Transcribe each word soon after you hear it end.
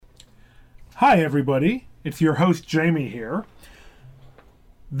Hi, everybody. It's your host, Jamie, here.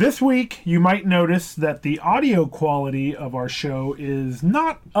 This week, you might notice that the audio quality of our show is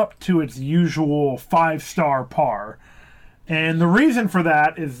not up to its usual 5-star par. And the reason for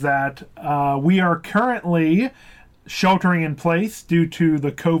that is that we are currently sheltering in place due to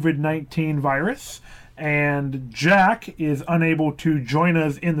the COVID-19 virus, and Jack is unable to join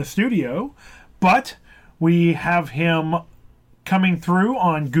us in the studio, but we have him coming through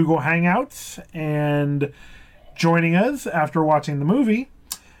on Google Hangouts and joining us after watching the movie.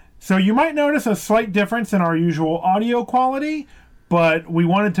 So you might notice a slight difference in our usual audio quality, but we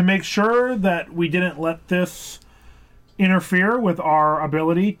wanted to make sure that we didn't let this interfere with our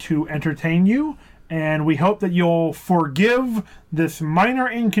ability to entertain you, and we hope that you'll forgive this minor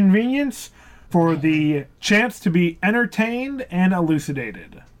inconvenience for the chance to be entertained and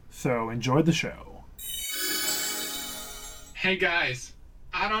elucidated. So enjoy the show. Hey guys,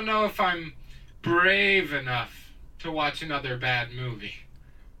 I don't know if I'm brave enough to watch another bad movie.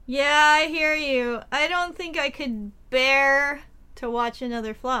 Yeah, I hear you. I don't think I could bear to watch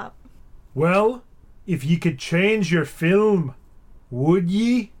another flop. Well, if ye could change your film, would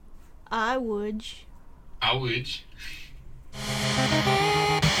ye? I would. I would.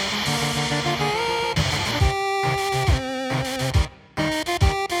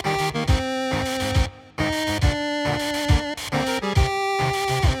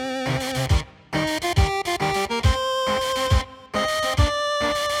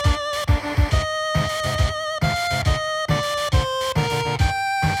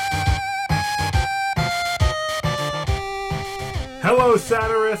 Hello,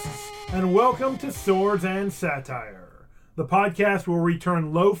 satirists, and welcome to Swords and Satire, the podcast where we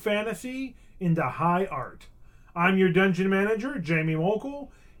turn low fantasy into high art. I'm your dungeon manager, Jamie Mokel,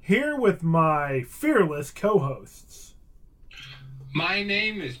 here with my fearless co-hosts. My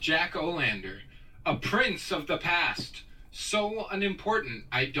name is Jack Olander, a prince of the past, so unimportant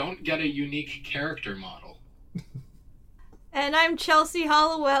I don't get a unique character model. And I'm Chelsea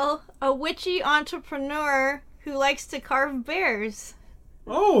Hollowell, a witchy entrepreneur who likes to carve bears.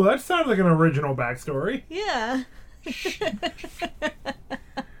 Oh, that sounds like an original backstory. Yeah.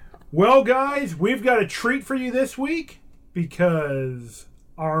 Well, guys, we've got a treat for you this week because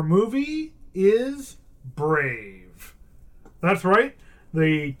our movie is Brave. That's right,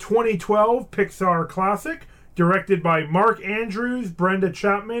 the 2012 Pixar classic, directed by Mark Andrews, Brenda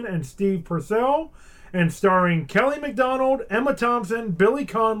Chapman, and Steve Purcell, and starring Kelly MacDonald, Emma Thompson, Billy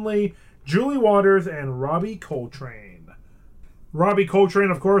Connolly, Julie Waters, and Robbie Coltrane. Robbie Coltrane,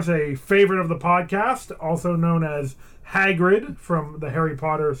 of course, a favorite of the podcast, also known as Hagrid from the Harry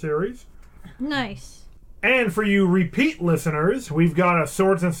Potter series. Nice. And for you repeat listeners, we've got a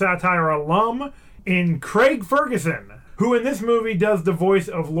Swords and Satire alum in Craig Ferguson, who in this movie does the voice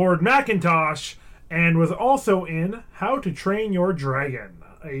of Lord Macintosh and was also in How to Train Your Dragon,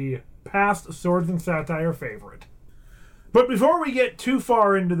 a past Swords and Satire favorite. But before we get too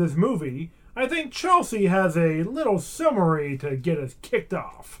far into this movie, I think Chelsea has a little summary to get us kicked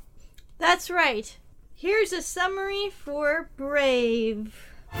off. That's right. Here's a summary for Brave.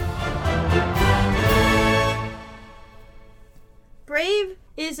 Brave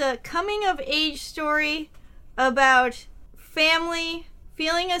is a coming-of-age story about family,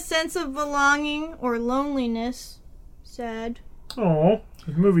 feeling a sense of belonging or loneliness. Sad. Oh,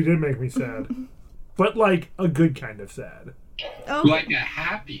 this movie did make me sad. But like a good kind of sad. Oh. Like a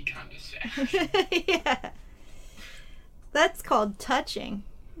happy kind of sad. Yeah. That's called touching.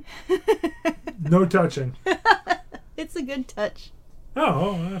 No touching. It's a good touch.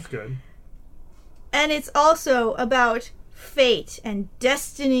 Oh, that's good. And it's also about fate and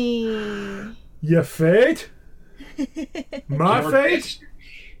destiny. Your fate? My Your fate? destiny.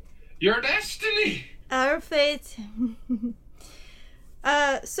 Your destiny. Our fate.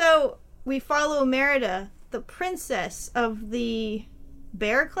 So we follow Merida, the princess of the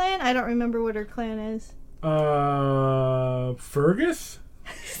Bear Clan. I don't remember what her clan is. Fergus?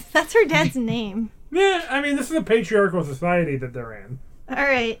 That's her dad's name. Yeah, I mean, this is a patriarchal society that they're in. All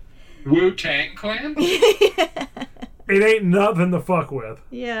right. Wu-Tang Clan? It ain't nothing to fuck with.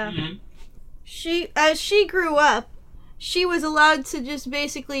 Yeah. Mm-hmm. As she grew up, she was allowed to just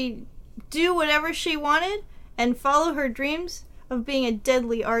basically do whatever she wanted and follow her dreams of being a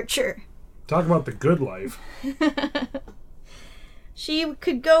deadly archer. Talk about the good life. She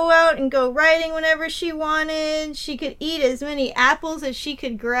could go out and go riding whenever she wanted. She could eat as many apples as she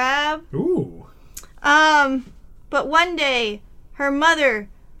could grab. Ooh. But one day, her mother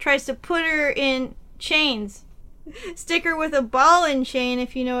tries to put her in chains. Stick her with a ball and chain,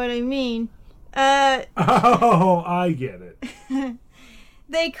 if you know what I mean. Oh, I get it.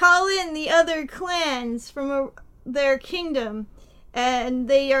 they call in the other clans from their kingdom, and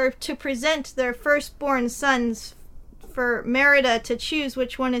they are to present their firstborn sons for Merida to choose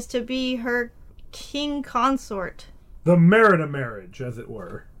which one is to be her king consort. The Merida marriage, as it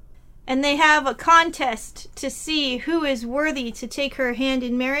were. And they have a contest to see who is worthy to take her hand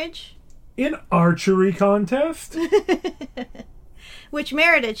in marriage. An archery contest? Which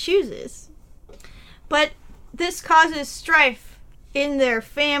Merida chooses. But this causes strife in their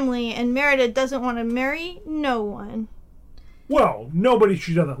family, and Merida doesn't want to marry no one. Well, nobody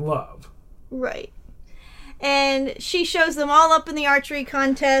she doesn't love. Right. And she shows them all up in the archery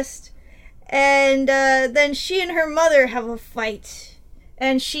contest, and then she and her mother have a fight.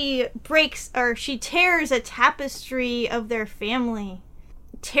 And she tears a tapestry of their family,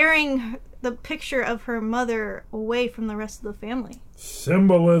 tearing the picture of her mother away from the rest of the family.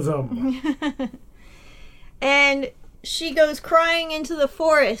 Symbolism. And she goes crying into the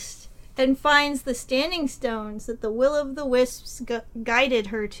forest and finds the standing stones that the Will-o'-the-Wisps guided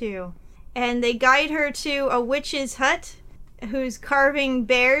her to. And they guide her to a witch's hut who's carving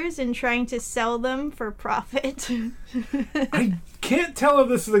bears and trying to sell them for profit. I can't tell if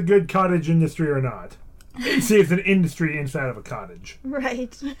this is a good cottage industry or not. See, it's an industry inside of a cottage.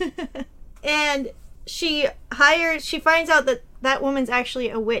 Right. And she finds out that that woman's actually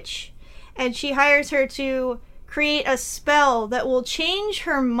a witch. And she hires her to create a spell that will change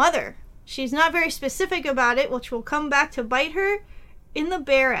her mother. She's not very specific about it, which will come back to bite her in the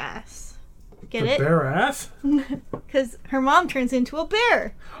bear ass. Get it? Bear ass? Because her mom turns into a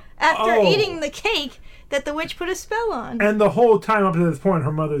bear after eating the cake that the witch put a spell on. And the whole time up to this point,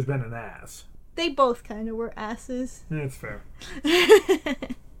 her mother's been an ass. They both kind of were asses. Yeah, it's fair.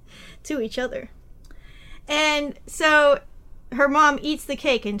 To each other. And so her mom eats the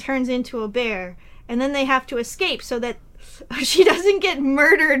cake and turns into a bear. And then they have to escape so that she doesn't get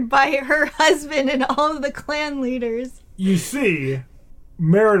murdered by her husband and all of the clan leaders. You see,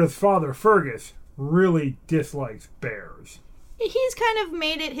 Merida's father, Fergus, really dislikes bears. He's kind of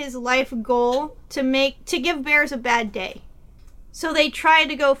made it his life goal to give bears a bad day. So they try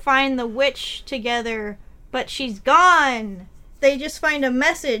to go find the witch together, but she's gone. They just find a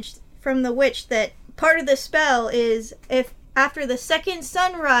message from the witch that part of the spell is if after the second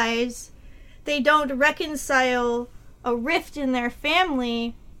sunrise they don't reconcile a rift in their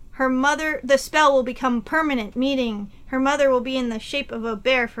family, the spell will become permanent, meaning her mother will be in the shape of a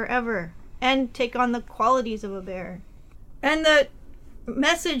bear forever and take on the qualities of a bear. And the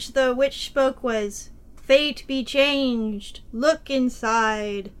message the witch spoke was, "Fate be changed, look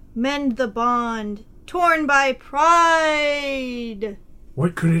inside, mend the bond, torn by pride."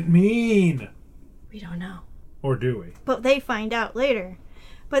 What could it mean? We don't know. Or do we? But they find out later.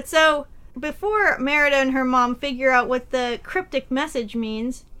 But so, before Merida and her mom figure out what the cryptic message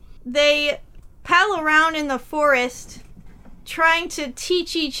means, they pal around in the forest trying to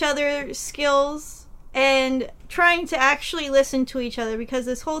teach each other skills and trying to actually listen to each other, because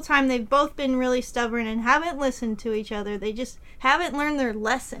this whole time they've both been really stubborn and haven't listened to each other. They just haven't learned their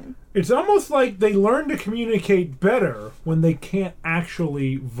lesson. It's almost like they learn to communicate better when they can't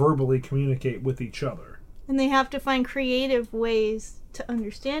actually verbally communicate with each other. And they have to find creative ways to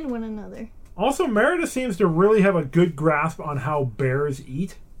understand one another. Also, Merida seems to really have a good grasp on how bears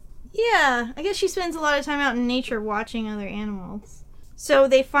eat. Yeah, I guess she spends a lot of time out in nature watching other animals. So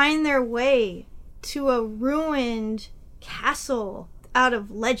they find their way to a ruined castle out of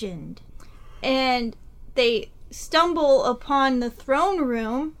legend. And they stumble upon the throne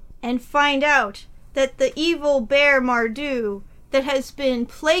room and find out that the evil bear Mardu that has been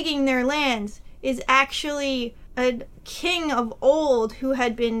plaguing their lands is actually a king of old who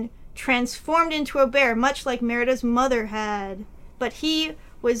had been transformed into a bear, much like Merida's mother had. But he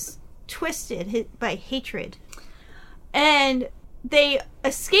was twisted by hatred. And they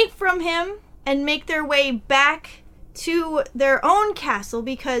escape from him and make their way back to their own castle,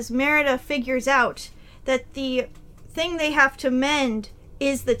 because Merida figures out that the thing they have to mend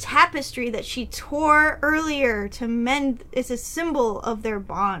is the tapestry that she tore earlier to mend. Is a symbol of their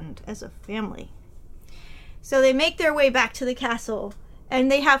bond as a family. So they make their way back to the castle,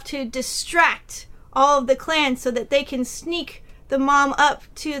 and they have to distract all of the clans so that they can sneak the mom up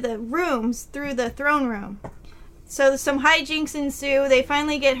to the rooms through the throne room. So some hijinks ensue. They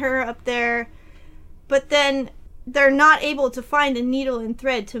finally get her up there, but then they're not able to find a needle and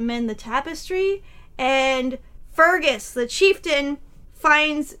thread to mend the tapestry, and Fergus, the chieftain,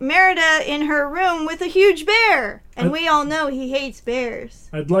 finds Merida in her room with a huge bear. And we all know he hates bears.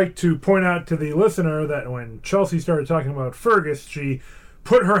 I'd like to point out to the listener that when Chelsea started talking about Fergus, she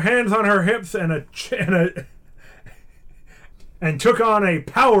put her hands on her hips and And took on a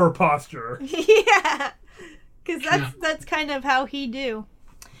power posture. Yeah, because that's kind of how he do.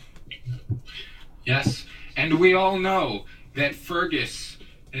 Yes, and we all know that Fergus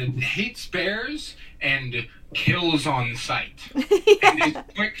hates bears and kills on sight. Yeah. And is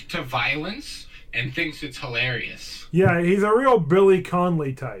quick to violence and thinks it's hilarious. Yeah, he's a real Billy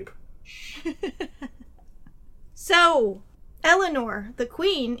Connolly type. So, Eleanor, the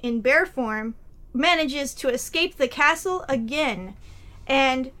queen in bear form, manages to escape the castle again.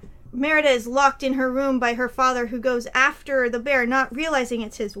 And Merida is locked in her room by her father, who goes after the bear, not realizing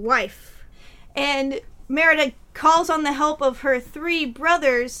it's his wife. And Merida calls on the help of her 3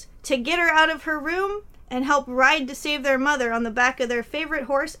 brothers to get her out of her room and help ride to save their mother on the back of their favorite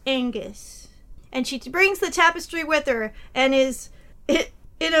horse, Angus. And she brings the tapestry with her and is,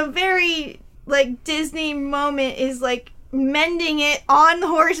 in a very, like, Disney moment, is, like, mending it on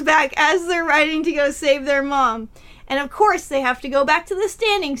horseback as they're riding to go save their mom. And of course they have to go back to the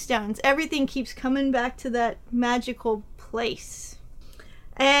Standing Stones. Everything keeps coming back to that magical place.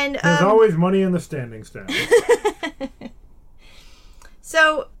 And there's always money in the Standing Stones.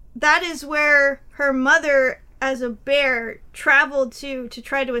 So that is where her mother, as a bear, traveled to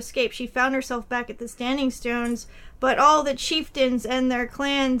try to escape. She found herself back at the Standing Stones, but all the chieftains and their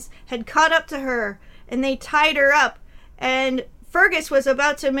clans had caught up to her, and they tied her up. And Fergus was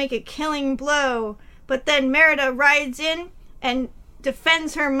about to make a killing blow, but then Merida rides in and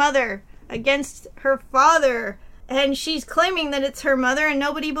defends her mother against her father. And she's claiming that it's her mother and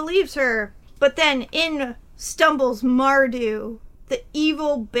nobody believes her. But then in stumbles Mardu, the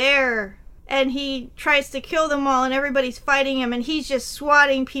evil bear. And he tries to kill them all and everybody's fighting him. And he's just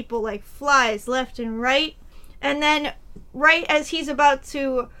swatting people like flies left and right. And then right as he's about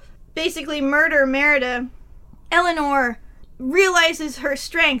to basically murder Merida, Eleanor realizes her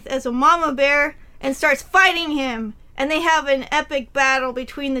strength as a mama bear and starts fighting him. And they have an epic battle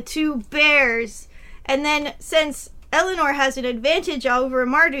between the 2 bears. And then since Eleanor has an advantage over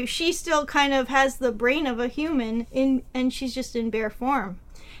Mardu, she still kind of has the brain of a human, and she's just in bear form.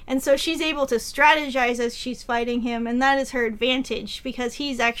 And so she's able to strategize as she's fighting him, and that is her advantage because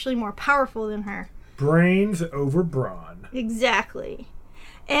he's actually more powerful than her. Brains over brawn. Exactly.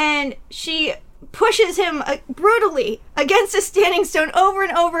 And she pushes him brutally against a Standing Stone over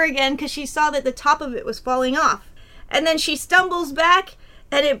and over again because she saw that the top of it was falling off. And then she stumbles back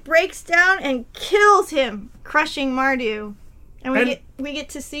and it breaks down and kills him, crushing Mardu. And we get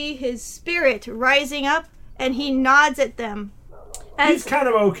to see his spirit rising up, and he nods at them. He's kind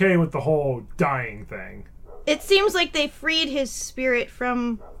of okay with the whole dying thing. It seems like they freed his spirit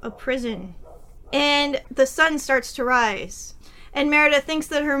from a prison. And the sun starts to rise. And Merida thinks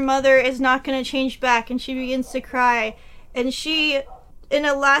that her mother is not going to change back, and she begins to cry. And she, in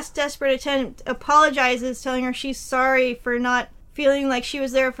a last desperate attempt, apologizes, telling her she's sorry for not feeling like she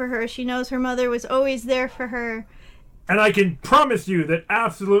was there for her. She knows her mother was always there for her. And I can promise you that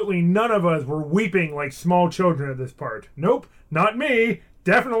absolutely none of us were weeping like small children at this part. Nope, not me.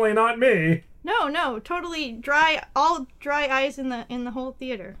 Definitely not me. No, totally dry, all dry eyes in the whole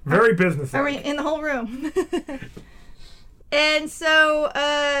theater. Very businesslike. I mean, in the whole room. And so,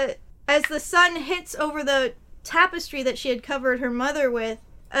 as the sun hits over the tapestry that she had covered her mother with,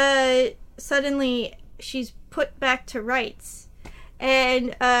 suddenly she's put back to rights.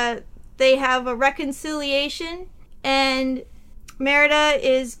 And they have a reconciliation, and Merida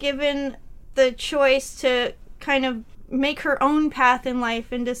is given the choice to kind of make her own path in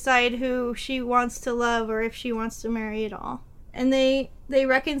life and decide who she wants to love or if she wants to marry at all. And they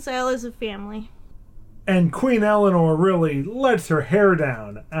reconcile as a family. And Queen Eleanor really lets her hair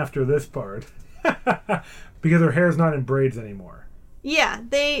down after this part. Because her hair's not in braids anymore. Yeah,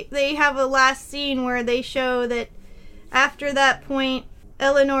 they have a last scene where they show that after that point,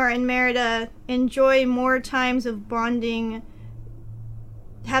 Eleanor and Merida enjoy more times of bonding,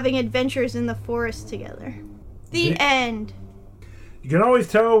 having adventures in the forest together. The end. You can always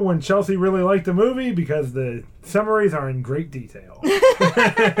tell when Chelsea really liked the movie because the summaries are in great detail.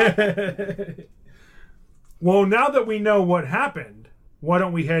 Well, now that we know what happened, why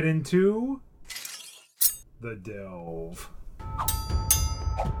don't we head into the delve?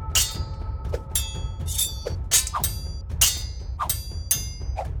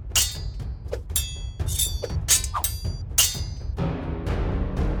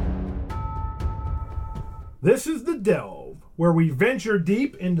 This is the delve, where we venture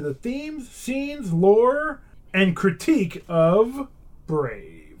deep into the themes, scenes, lore, and critique of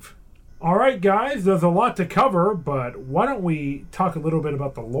Brave. Alright guys, there's a lot to cover, but why don't we talk a little bit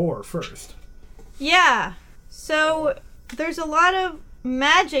about the lore first? Yeah, so there's a lot of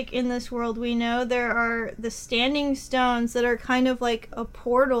magic in this world, we know there are the standing stones that are kind of like a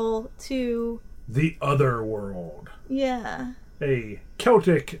portal to the other world. Yeah. A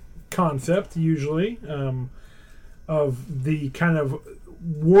Celtic concept, usually, of the kind of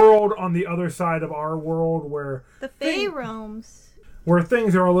world on the other side of our world where the Fey roams. Where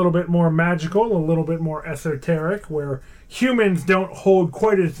things are a little bit more magical, a little bit more esoteric, where humans don't hold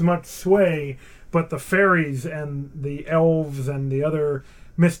quite as much sway, but the fairies and the elves and the other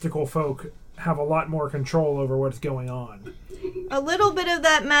mystical folk have a lot more control over what's going on. A little bit of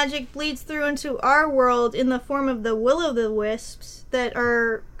that magic bleeds through into our world in the form of the will-o'-the-wisps that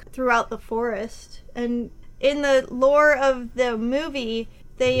are throughout the forest. And in the lore of the movie,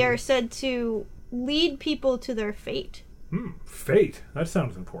 they are said to lead people to their fate. Fate. That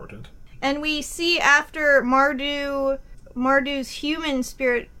sounds important. And we see after Mardu's human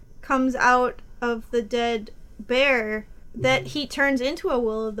spirit comes out of the dead bear that he turns into a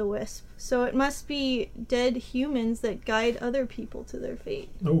will-o'-the-wisp. So it must be dead humans that guide other people to their fate.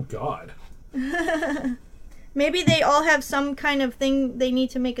 Oh, God. Maybe they all have some kind of thing they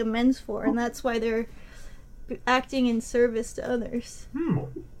need to make amends for, and that's why they're acting in service to others.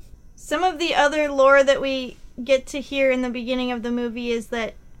 Some of the other lore that we get to hear in the beginning of the movie is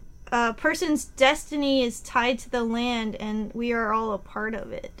that a person's destiny is tied to the land, and we are all a part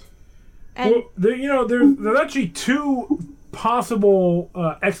of it. And well, there's actually two possible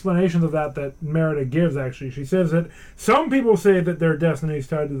explanations of that Merida gives, actually. She says that some people say that their destiny is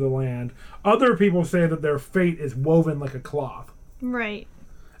tied to the land. Other people say that their fate is woven like a cloth. Right.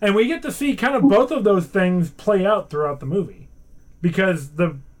 And we get to see kind of both of those things play out throughout the movie. Because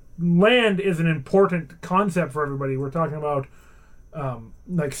the land is an important concept for everybody. We're talking about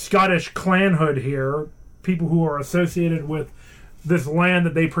like Scottish clanhood here. People who are associated with this land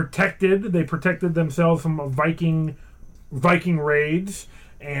that they protected. They protected themselves from a Viking raids,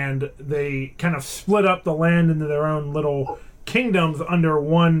 and they kind of split up the land into their own little kingdoms under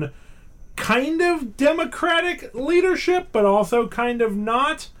one kind of democratic leadership, but also kind of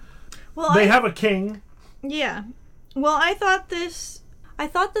not. Well, they have a king. Yeah. Well, I thought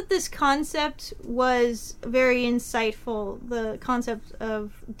that this concept was very insightful. The concept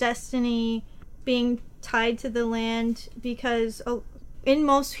of destiny being tied to the land, because in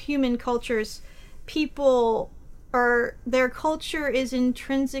most human cultures, their culture is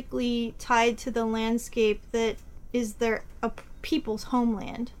intrinsically tied to the landscape that is their people's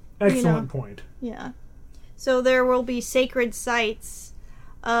homeland. Excellent point. Yeah. So there will be sacred sites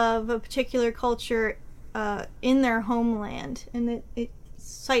of a particular culture in their homeland, and it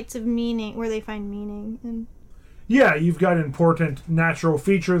sites of meaning where they find meaning. And yeah, you've got important natural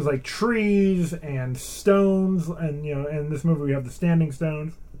features like trees and stones, and in this movie we have the standing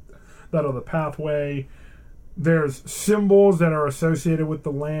stones that are the pathway. There's symbols that are associated with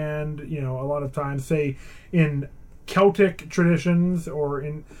the land. A lot of times, say in Celtic traditions or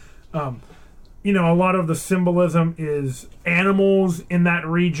in a lot of the symbolism is animals in that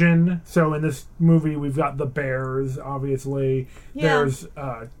region. So in this movie, we've got the bears, obviously. Yeah. There's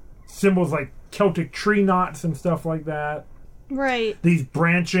symbols like Celtic tree knots and stuff like that. Right. These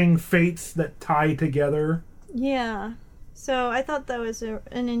branching fates that tie together. Yeah. So I thought that was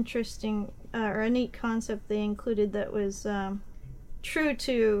an interesting or a neat concept they included that was true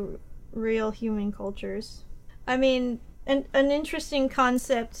to real human cultures. I mean, an interesting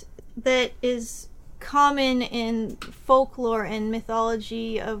concept that is common in folklore and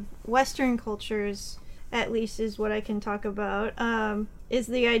mythology of Western cultures, at least is what I can talk about, is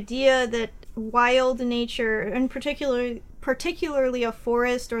the idea that wild nature, and particularly a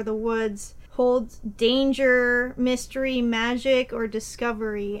forest or the woods, holds danger, mystery, magic, or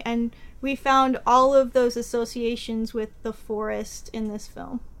discovery. And we found all of those associations with the forest in this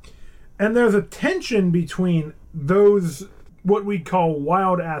film. And there's a tension between those, what we call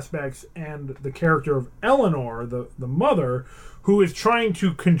wild aspects, and the character of Eleanor, the mother, who is trying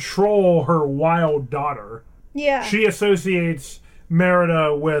to control her wild daughter. Yeah. She associates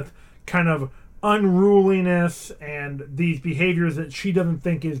Merida with kind of unruliness and these behaviors that she doesn't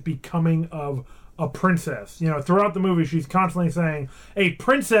think is becoming of a princess. Throughout the movie, she's constantly saying, a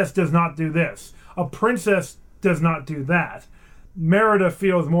princess does not do this. A princess does not do that. Merida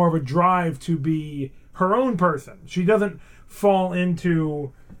feels more of a drive to be her own person. She doesn't fall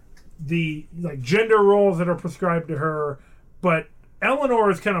into the gender roles that are prescribed to her, but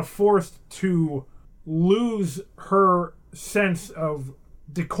Eleanor is kind of forced to lose her sense of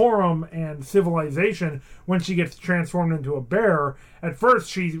decorum and civilization when she gets transformed into a bear. At first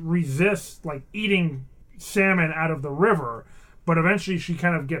she resists eating salmon out of the river, but eventually she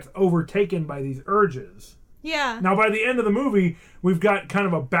kind of gets overtaken by these urges. Yeah. Now, by the end of the movie, we've got kind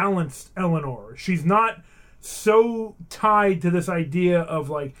of a balanced Eleanor. She's not so tied to this idea of,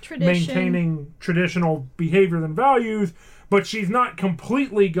 like, maintaining traditional behaviors and values, but she's not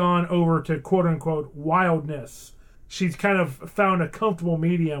completely gone over to quote-unquote wildness. She's kind of found a comfortable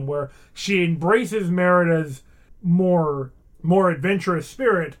medium where she embraces Merida's more adventurous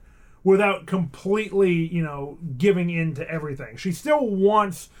spirit without completely, you know, giving in to everything. She still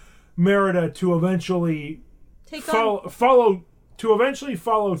wants Merida to eventually follow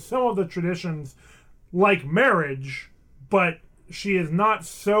some of the traditions like marriage, but she is not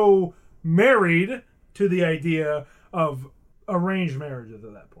so married to the idea of arranged marriages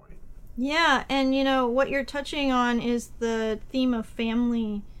at that point. Yeah, and you know, what you're touching on is the theme of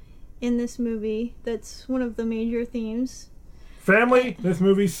family in this movie. That's one of the major themes. Family, this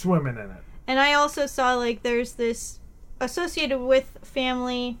movie's swimming in it. And I also saw, like, there's this associated with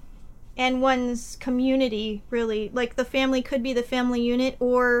family and one's community, really. Like, the family could be the family unit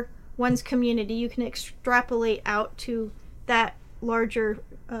or one's community. You can extrapolate out to that larger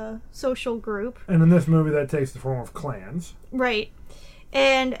social group. And in this movie, that takes the form of clans. Right.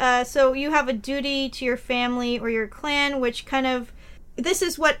 And so you have a duty to your family or your clan, which kind of... This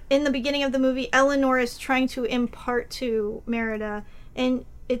is what, in the beginning of the movie, Eleanor is trying to impart to Merida. And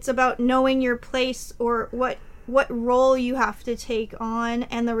it's about knowing your place or what role you have to take on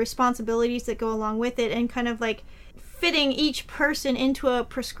and the responsibilities that go along with it, and kind of like fitting each person into a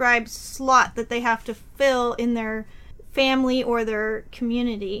prescribed slot that they have to fill in their family or their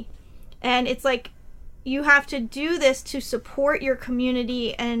community. And it's like you have to do this to support your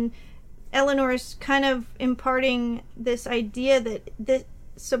community, and Eleanor's kind of imparting this idea that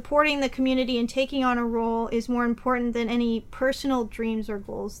supporting the community and taking on a role is more important than any personal dreams or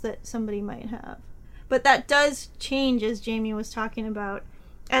goals that somebody might have. But that does change, as Jamie was talking about,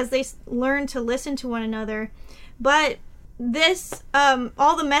 as they learn to listen to one another. But this,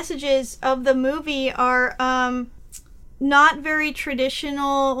 all the messages of the movie are not very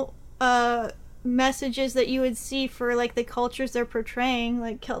traditional messages that you would see for, like, the cultures they're portraying,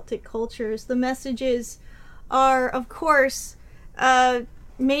 like Celtic cultures. The messages are, of course,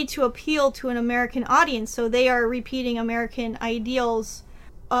 made to appeal to an American audience, so they are repeating American ideals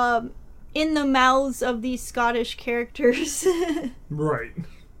in the mouths of these Scottish characters. Right.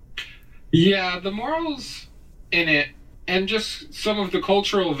 Yeah, the morals in it and just some of the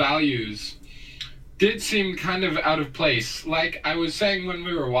cultural values did seem kind of out of place. Like I was saying when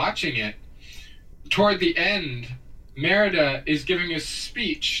we were watching it, toward the end, Merida is giving a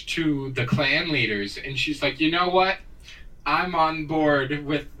speech to the clan leaders, and she's like, you know what? I'm on board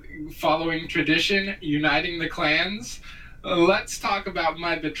with following tradition, uniting the clans. Let's talk about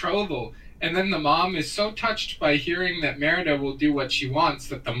my betrothal. And then the mom is so touched by hearing that Merida will do what she wants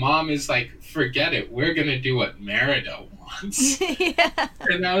that the mom is like, forget it, we're going to do what Merida wants. Yeah.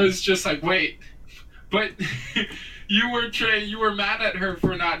 And I was just like, wait, but you were mad at her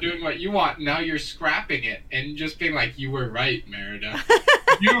for not doing what you want. Now you're scrapping it and just being like, you were right, Merida.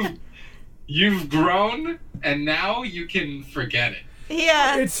 You've grown, and now you can forget it.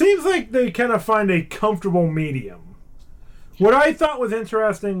 Yeah. It seems like they kind of find a comfortable medium. What I thought was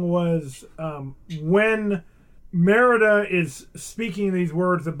interesting was when Merida is speaking these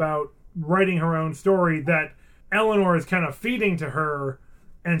words about writing her own story, that Eleanor is kind of feeding to her,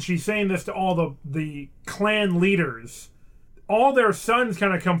 and she's saying this to all the clan leaders. All their sons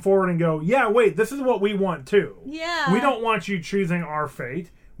kind of come forward and go, yeah, wait, this is what we want too. Yeah. We don't want you choosing our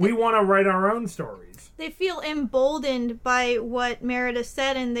fate. We want to write our own stories. They feel emboldened by what Merida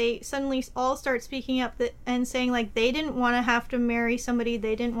said, and they suddenly all start speaking up and saying, like, they didn't want to have to marry somebody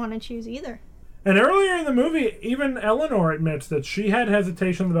they didn't want to choose either. And earlier in the movie, even Eleanor admits that she had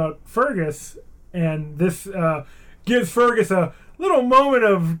hesitations about Fergus, and this gives Fergus a little moment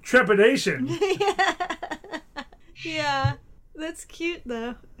of trepidation. Yeah. That's cute,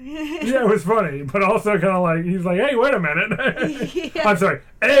 though. Yeah, it was funny, but also kind of like, he's like, hey, wait a minute. Yeah. I'm sorry.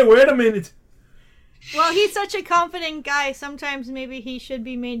 Hey, wait a minute. Well, he's such a confident guy. Sometimes maybe he should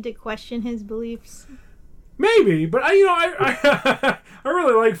be made to question his beliefs. Maybe, but I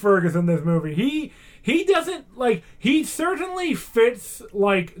really like Fergus in this movie. He doesn't, like, he certainly fits,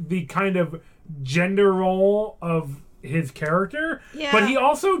 like, the kind of gender role of his character, yeah. But he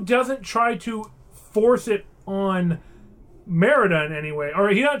also doesn't try to force it on Merida in any way, or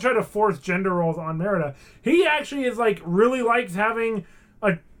he doesn't try to force gender roles on Merida. He actually is like really likes having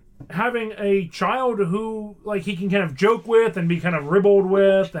a child who like he can kind of joke with and be kind of ribald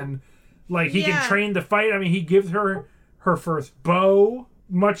with, and like he can train to fight. I mean, he gives her first bow,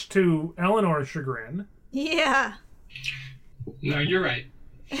 much to Eleanor's chagrin. Yeah. No, you're right.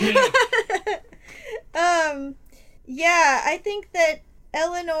 Yeah, I think that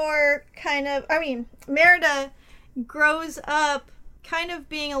Merida grows up kind of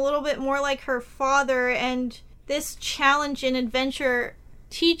being a little bit more like her father, and this challenge and adventure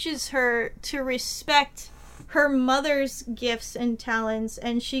teaches her to respect her mother's gifts and talents,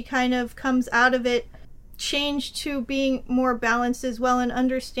 and she kind of comes out of it changed to being more balanced as well, and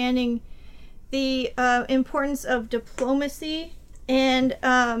understanding the importance of diplomacy and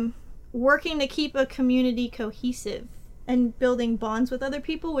working to keep a community cohesive and building bonds with other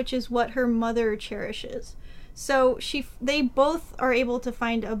people, which is what her mother cherishes. So they both are able to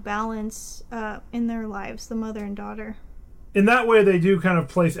find a balance in their lives, the mother and daughter. In that way, they do kind of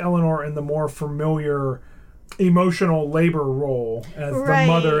place Eleanor in the more familiar emotional labor role as the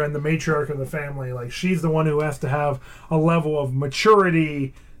mother and the matriarch of the family. Like, she's the one who has to have a level of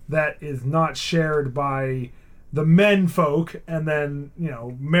maturity that is not shared by the men folk, and then,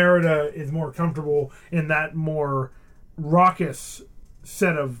 Merida is more comfortable in that more raucous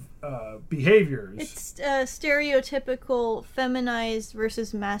set of behaviors. It's stereotypical feminized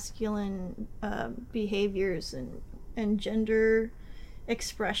versus masculine behaviors and gender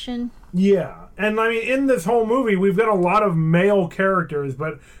expression. Yeah, and in this whole movie, we've got a lot of male characters,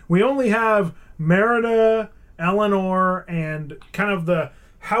 but we only have Merida, Eleanor, and kind of the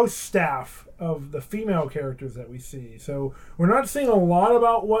house staff of the female characters that we see. So we're not seeing a lot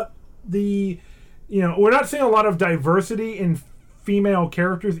about we're not seeing a lot of diversity in female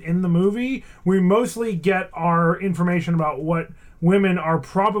characters in the movie. We mostly get our information about what women are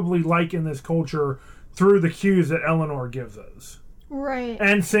probably like in this culture through the cues that Eleanor gives us. Right.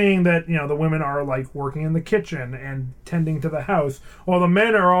 And seeing that, the women are like working in the kitchen and tending to the house, while the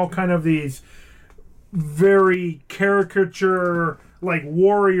men are all kind of these very caricature, like,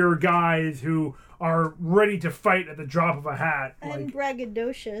 warrior guys who are ready to fight at the drop of a hat. And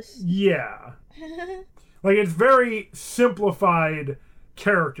braggadocious. Yeah. Like, it's very simplified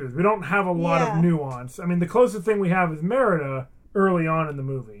characters. We don't have a lot of nuance. The closest thing we have is Merida early on in the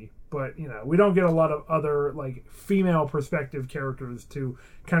movie. But, we don't get a lot of other, like, female perspective characters to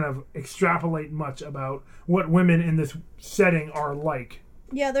kind of extrapolate much about what women in this setting are like.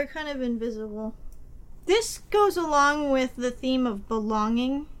 Yeah, they're kind of invisible. This goes along with the theme of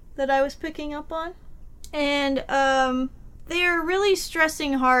belonging that I was picking up on. And they're really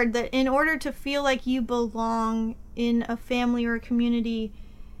stressing hard that in order to feel like you belong in a family or a community,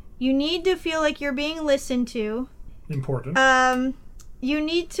 you need to feel like you're being listened to. Important. You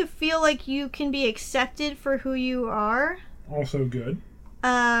need to feel like you can be accepted for who you are. Also good.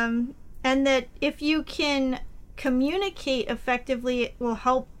 And that if you can communicate effectively, it will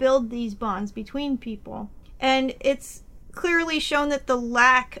help build these bonds between people. And it's clearly shown that the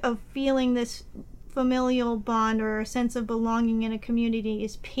lack of feeling this familial bond or a sense of belonging in a community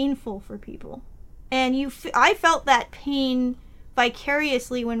is painful for people. And I felt that pain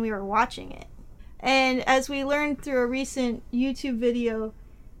vicariously when we were watching it. And as we learned through a recent YouTube video,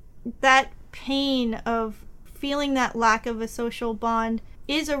 that pain of feeling that lack of a social bond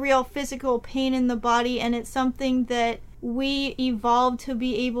is a real physical pain in the body, and it's something that we evolved to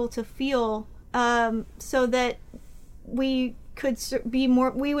be able to feel, so that we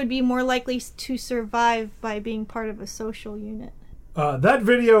would be more likely to survive by being part of a social unit. That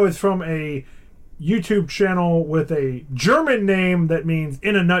video is from a YouTube channel with a German name that means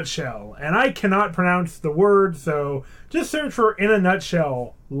 "in a nutshell," and I cannot pronounce the word, so just search for "in a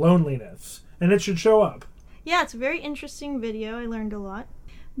nutshell loneliness," and it should show up. Yeah, it's a very interesting video. I learned a lot.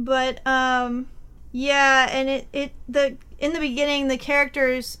 But yeah, and in the beginning, the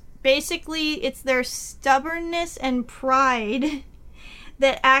characters, basically it's their stubbornness and pride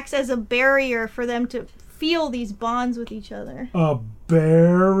that acts as a barrier for them to feel these bonds with each other. A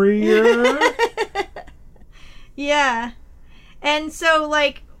barrier? Yeah. And so,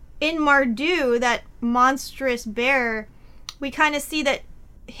 like, in Mardu, that monstrous bear, we kind of see that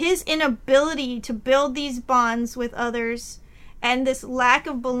his inability to build these bonds with others and this lack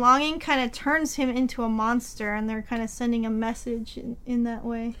of belonging kind of turns him into a monster, and they're kind of sending a message in that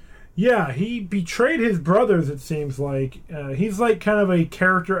way. Yeah, he betrayed his brothers, it seems like. He's like kind of a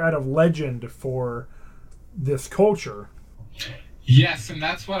character out of legend for this culture. Yes, and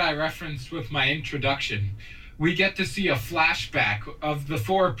that's what I referenced with my introduction. We get to see a flashback of the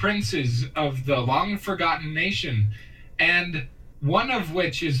four princes of the long-forgotten nation, and one of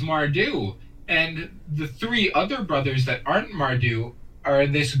which is Mardu. And the three other brothers that aren't Mardu are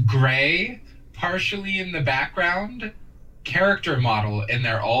this gray, partially in the background, character model, and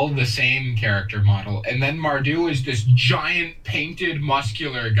they're all the same character model. And then Mardu is this giant, painted,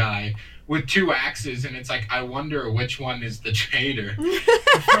 muscular guy with two axes, and it's like, I wonder which one is the traitor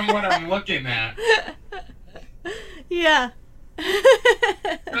from what I'm looking at. Yeah.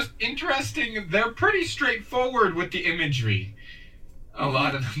 Just interesting. They're pretty straightforward with the imagery. A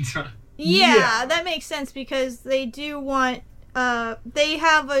lot of them. Yeah, that makes sense because they do want. They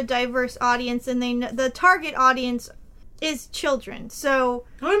have a diverse audience, and the target audience is children. So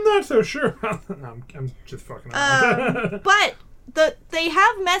I'm not so sure. No, I'm just fucking around. But they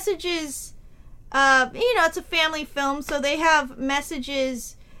have messages. It's a family film, so they have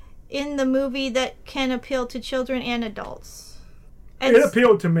messages in the movie that can appeal to children and adults. And it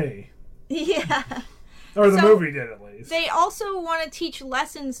appealed to me. Yeah. Or the movie did, at least. They also want to teach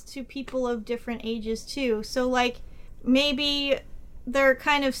lessons to people of different ages, too. So, like, maybe they're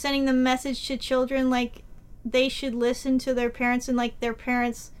kind of sending the message to children, like, they should listen to their parents, and, like, their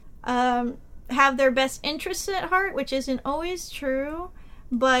parents have their best interests at heart, which isn't always true.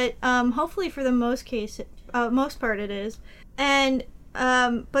 But hopefully for the most part it is. And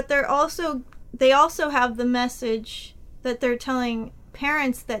but they also have the message that they're telling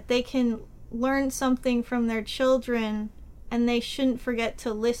parents that they can learn something from their children, and they shouldn't forget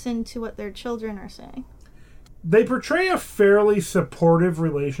to listen to what their children are saying. They portray a fairly supportive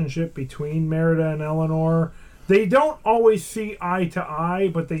relationship between Merida and Eleanor. They don't always see eye to eye,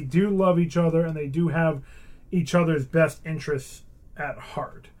 but they do love each other, and they do have each other's best interests at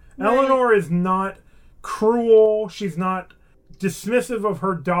heart. Right. Eleanor is not cruel. She's not dismissive of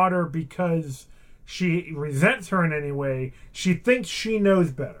her daughter because she resents her in any way. She thinks she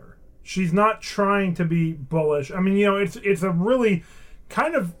knows better. She's not trying to be bullish. I mean, it's a really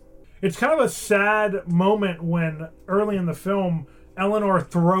kind of a sad moment when early in the film Eleanor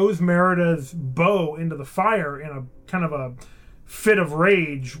throws Merida's bow into the fire in a kind of a fit of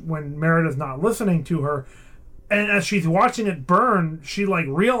rage when Merida's not listening to her. And as she's watching it burn, she, like,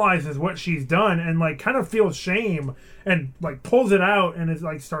 realizes what she's done and, like, kind of feels shame and, like, pulls it out and is,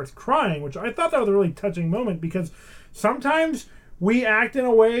 like, starts crying, which I thought that was a really touching moment because sometimes we act in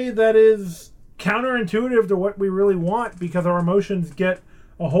a way that is counterintuitive to what we really want because our emotions get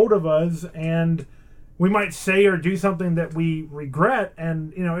a hold of us and we might say or do something that we regret.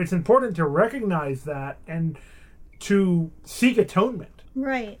 And, it's important to recognize that and to seek atonement.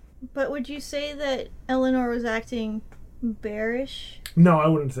 Right. But would you say that Eleanor was acting bearish? No, I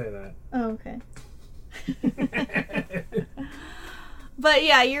wouldn't say that. Oh, okay. But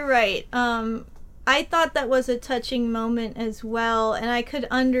yeah, you're right. I thought that was a touching moment as well, and I could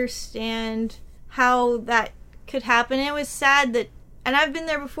understand how that could happen. It was sad that, and I've been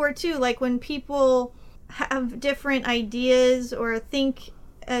there before too, like when people have different ideas or think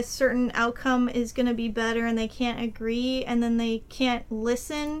a certain outcome is going to be better and they can't agree and then they can't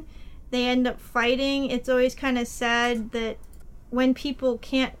listen, they end up fighting. It's always kind of sad that when people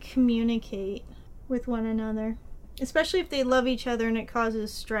can't communicate with one another, especially if they love each other and it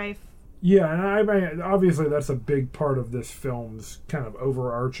causes strife. Yeah, and I mean, obviously that's a big part of this film's kind of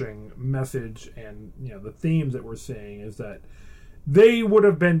overarching message and, the themes that we're seeing is that they would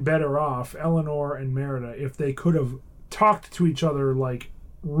have been better off, Eleanor and Merida, if they could have talked to each other like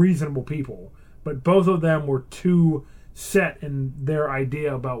reasonable people, but both of them were too set in their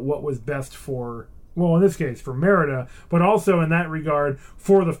idea about what was best for, well, in this case for Merida, but also in that regard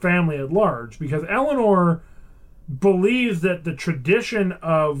for the family at large, because Eleanor believes that the tradition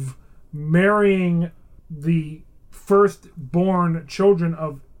of marrying the firstborn children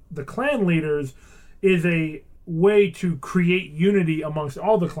of the clan leaders is a way to create unity amongst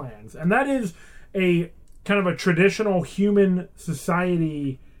all the clans, and that is a kind of a traditional human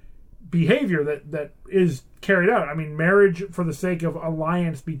society behavior that is carried out. I mean, marriage for the sake of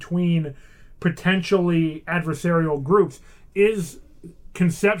alliance between potentially adversarial groups is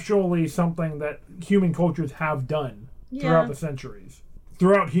conceptually something that human cultures have done throughout the centuries,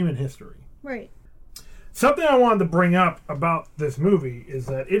 throughout human history. Right. Something I wanted to bring up about this movie is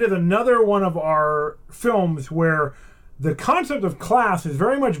that it is another one of our films where the concept of class is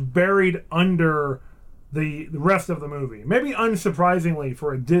very much buried under the rest of the movie. Maybe unsurprisingly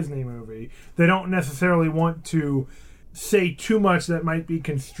for a Disney movie, they don't necessarily want to say too much that might be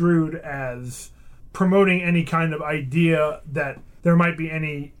construed as promoting any kind of idea that there might be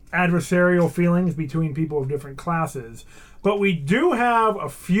any adversarial feelings between people of different classes. But we do have a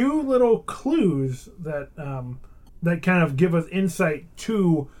few little clues that that kind of give us insight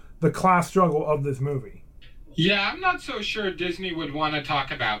to the class struggle of this movie. Yeah, I'm not so sure Disney would want to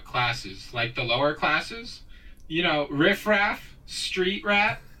talk about classes, like the lower classes. Riffraff, street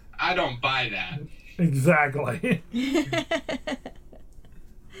rat, I don't buy that. Exactly.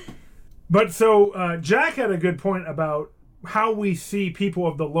 But so Jack had a good point about how we see people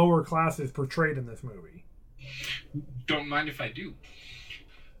of the lower classes portrayed in this movie. Don't mind if I do.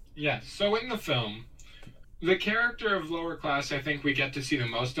 Yeah, so in the film, the character of lower class I think we get to see the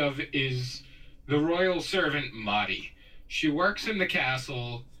most of is the royal servant Maudie. She works in the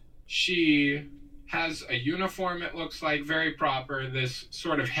castle. She has a uniform, it looks like, very proper, this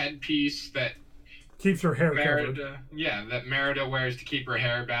sort of headpiece that keeps her hair covered. That Merida wears to keep her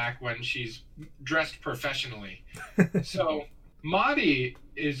hair back when she's dressed professionally. So Maudie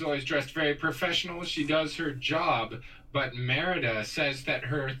is always dressed very professional. She does her job, but Merida says that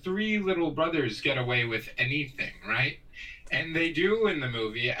her 3 little brothers get away with anything, right? And they do in the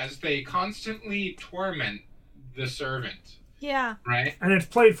movie, as they constantly torment the servant. Yeah. Right? And it's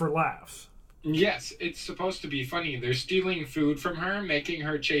played for laughs. Yes, it's supposed to be funny. They're stealing food from her, making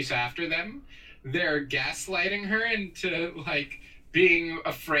her chase after them. They're gaslighting her into, like, being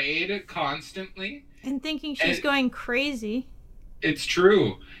afraid constantly. And thinking she's going crazy. It's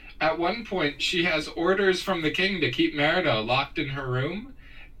true. At one point, she has orders from the king to keep Merida locked in her room.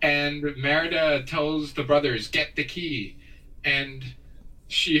 And Merida tells the brothers, get the key. And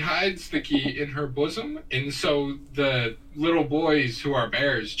she hides the key in her bosom. And so the little boys who are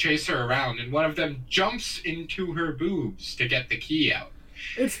bears chase her around. And one of them jumps into her boobs to get the key out.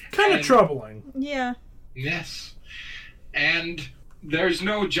 It's kind of troubling. Yeah. Yes. And there's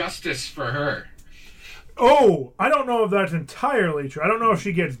no justice for her. Oh, I don't know if that's entirely true. I don't know if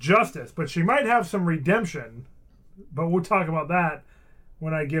she gets justice, but she might have some redemption. But we'll talk about that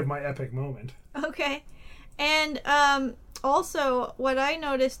when I give my epic moment. Okay. And also, what I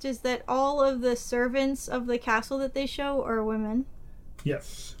noticed is that all of the servants of the castle that they show are women.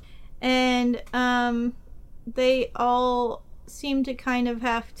 Yes. And they all seem to kind of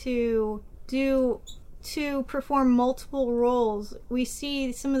have to perform multiple roles. We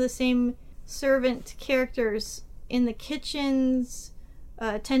see some of the same servant characters in the kitchens,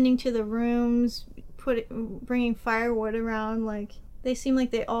 tending to the rooms, bringing firewood around. Like, they seem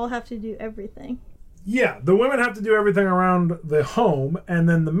like they all have to do everything. Yeah, the women have to do everything around the home, and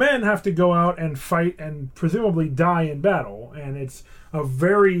then the men have to go out and fight and presumably die in battle. And it's a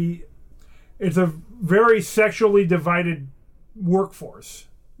very sexually divided workforce.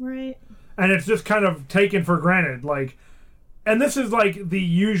 Right. And it's just kind of taken for granted. Like, and this is like the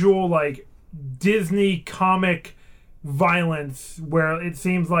usual, like, Disney comic violence where it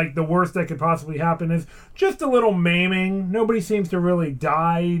seems like the worst that could possibly happen is just a little maiming. Nobody seems to really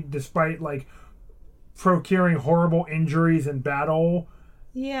die despite, like, procuring horrible injuries in battle.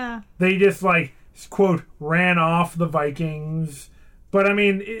 Yeah. They just, like, quote, ran off the Vikings. But, I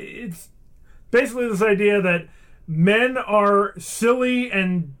mean, it's basically this idea that men are silly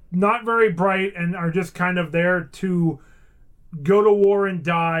and not very bright and are just kind of there to go to war and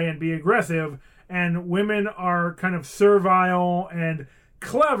die and be aggressive, and women are kind of servile and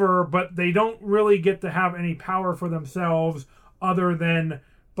clever, but they don't really get to have any power for themselves other than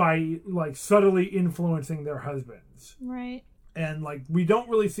by, like, subtly influencing their husbands. Right. And, like, we don't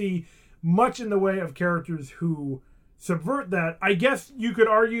really see much in the way of characters who subvert that. I guess you could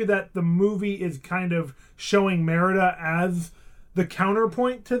argue that the movie is kind of showing Merida as the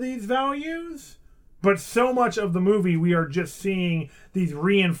counterpoint to these values, but so much of the movie we are just seeing these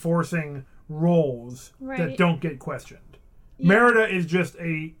reinforcing roles that don't get questioned. Yeah. Merida is just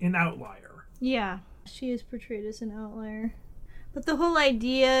an outlier. Yeah, she is portrayed as an outlier. But the whole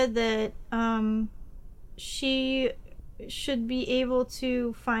idea that she should be able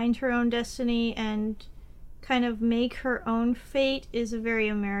to find her own destiny and kind of make her own fate is a very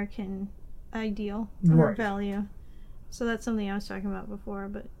American ideal or value. So that's something I was talking about before,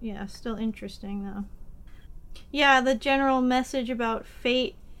 but yeah, still interesting though. Yeah, the general message about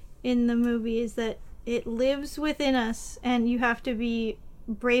fate in the movie is that it lives within us and you have to be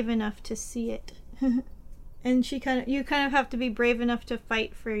brave enough to see it. And you kind of have to be brave enough to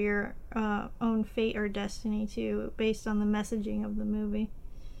fight for your own fate or destiny too, based on the messaging of the movie.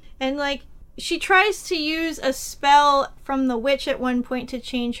 And, like, she tries to use a spell from the witch at one point to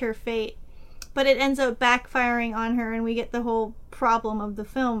change her fate, but it ends up backfiring on her, and we get the whole problem of the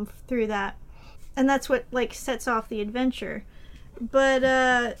film through that. And that's what, like, sets off the adventure.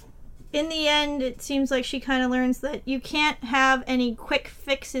 But in the end, it seems like she kind of learns that you can't have any quick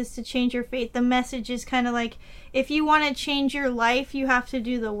fixes to change your fate. The message is kind of like, if you want to change your life, you have to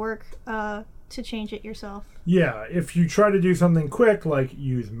do the work to change it yourself. Yeah, if you try to do something quick, like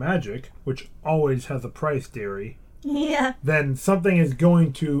use magic, which always has a price, dearie, yeah, then something is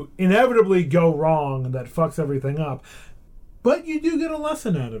going to inevitably go wrong that fucks everything up. But you do get a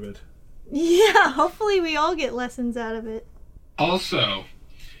lesson out of it. Yeah, hopefully we all get lessons out of it. Also,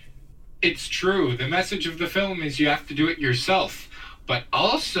 it's true. The message of the film is you have to do it yourself. But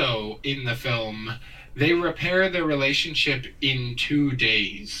also in the film, they repair their relationship in 2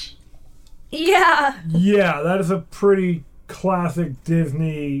 days. Yeah. Yeah, that is a pretty classic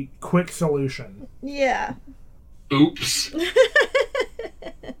Disney quick solution. Yeah. Oops.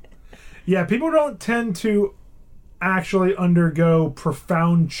 Yeah, people don't tend to actually undergo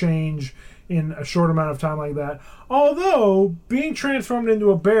profound change in a short amount of time like that. Although, being transformed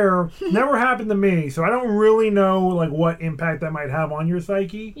into a bear never happened to me, so I don't really know like what impact that might have on your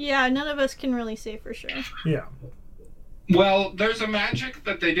psyche. Yeah, none of us can really say for sure. Yeah. Well, there's a magic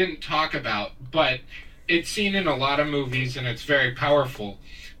that they didn't talk about, but it's seen in a lot of movies and it's very powerful.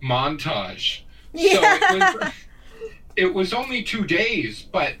 Montage. Yeah. So it was only 2 days,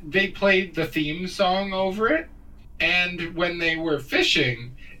 but they played the theme song over it. And when they were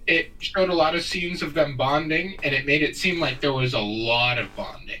fishing, it showed a lot of scenes of them bonding, and it made it seem like there was a lot of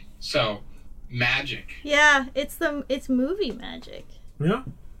bonding. So, magic. Yeah, it's movie magic. Yeah.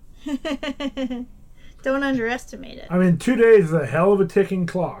 Don't underestimate it. I mean, 2 days is a hell of a ticking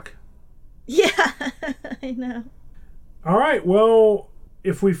clock. Yeah, I know. All right, well,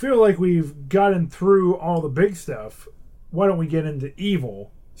 if we feel like we've gotten through all the big stuff, why don't we get into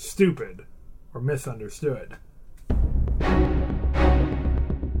evil, stupid, or misunderstood?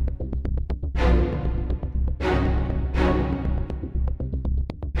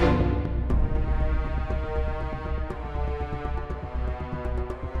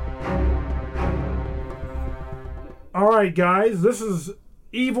 Alright guys, this is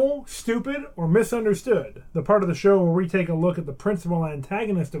Evil, Stupid, or Misunderstood, the part of the show where we take a look at the principal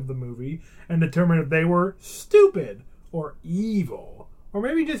antagonist of the movie and determine if they were stupid, or evil, or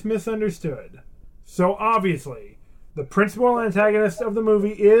maybe just misunderstood. So obviously, the principal antagonist of the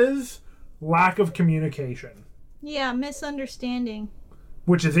movie is lack of communication. Yeah, misunderstanding.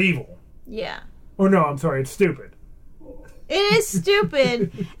 Which is evil. Yeah. Oh no, I'm sorry, it's stupid. It is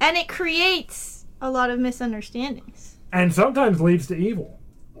stupid, and it creates a lot of misunderstandings. And sometimes leads to evil.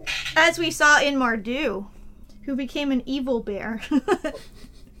 As we saw in Mardu, who became an evil bear.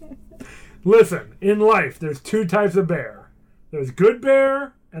 Listen, in life, there's two types of bear. There's good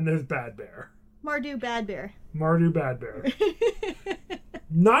bear, and there's bad bear. Mardu bad bear. Mardu bad bear.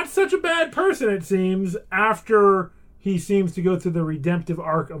 Not such a bad person, it seems, after he seems to go through the redemptive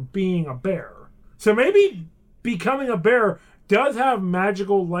arc of being a bear. So maybe becoming a bear does have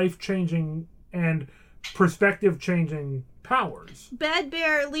magical, life-changing, and perspective-changing powers. Bad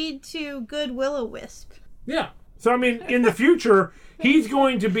bear lead to good will-o-wisp. Yeah. So, I mean, in the future, he's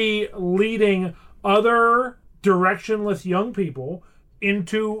going to be leading other directionless young people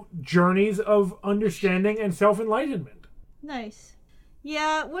into journeys of understanding and self-enlightenment. Nice.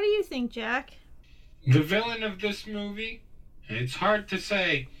 Yeah, what do you think, Jack? The villain of this movie? It's hard to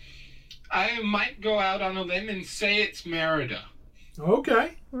say. I might go out on a limb and say it's Merida.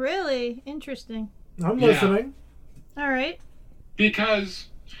 Okay. Really? Interesting. I'm listening. All right. Because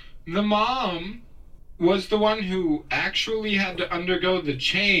the mom was the one who actually had to undergo the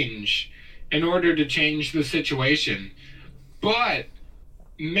change in order to change the situation. But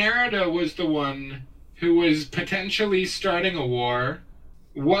Merida was the one who was potentially starting a war,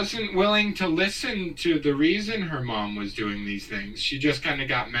 wasn't willing to listen to the reason her mom was doing these things. She just kind of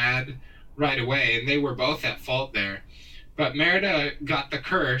got mad right away, and they were both at fault there. But Merida got the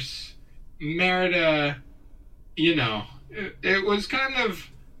curse. Merida, you know, it was kind of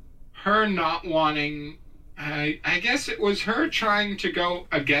her not wanting, I guess it was her trying to go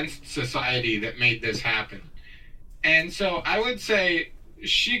against society that made this happen. And so I would say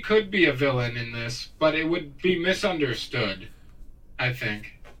she could be a villain in this, but it would be misunderstood, I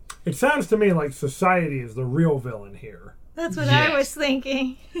think. It sounds to me like society is the real villain here. That's what Yes. I was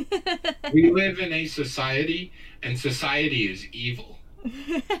thinking. We live in a society, and society is evil.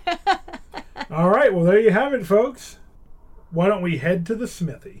 All right, well, there you have it, folks. Why don't we head to the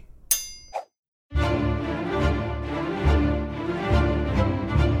smithy?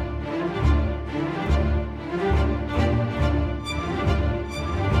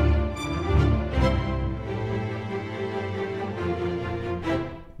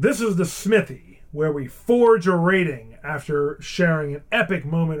 This is the smithy, where we forge a rating after sharing an epic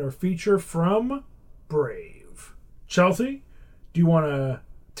moment or feature from Brave. Chelsea, do you want to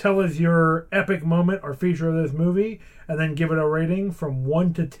tell us your epic moment or feature of this movie and then give it a rating from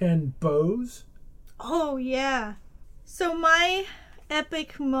 1 to 10 bows? Oh, yeah. So my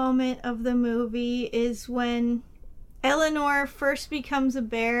epic moment of the movie is when Eleanor first becomes a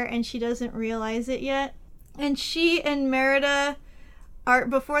bear and she doesn't realize it yet. And she and Merida are,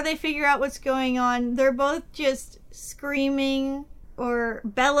 before they figure out what's going on, they're both just screaming or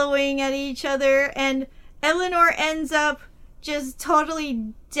bellowing at each other, and Eleanor ends up just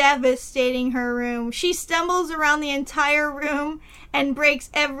totally devastating her room. She stumbles around the entire room and breaks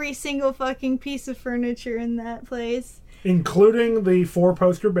every single fucking piece of furniture in that place. Including the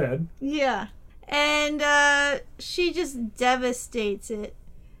 4-poster bed. Yeah. And she just devastates it.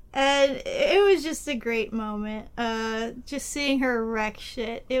 And it was just a great moment. Just seeing her wreck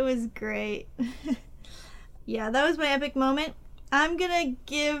shit. It was great. Yeah, that was my epic moment. I'm gonna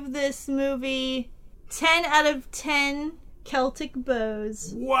give this movie 10 out of 10 Celtic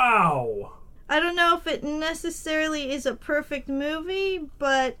bows. Wow! I don't know if it necessarily is a perfect movie,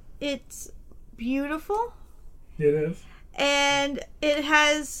 but it's beautiful. It is. And it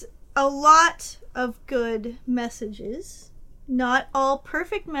has a lot of good messages. Not all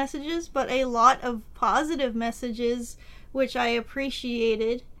perfect messages, but a lot of positive messages, which I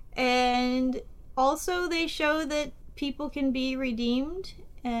appreciated. And also they show that people can be redeemed,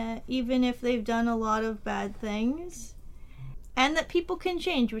 even if they've done a lot of bad things. And that people can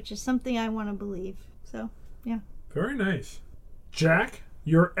change, which is something I want to believe. So, yeah. Very nice. Jack,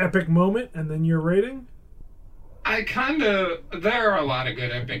 your epic moment and then your rating? There are a lot of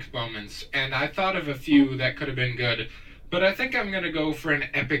good epic moments, and I thought of a few that could have been good, but I think I'm going to go for an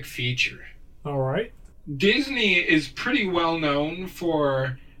epic feature. All right. Disney is pretty well known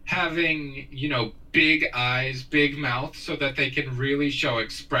for having, big eyes, big mouth, so that they can really show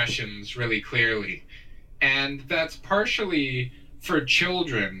expressions really clearly. And that's partially for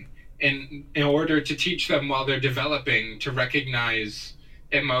children in order to teach them while they're developing to recognize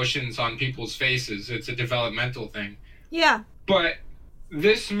emotions on people's faces. It's a developmental thing. Yeah. But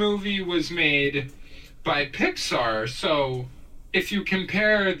this movie was made by Pixar, so if you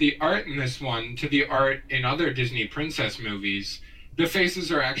compare the art in this one to the art in other Disney princess movies, the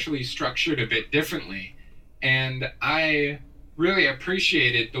faces are actually structured a bit differently. And I really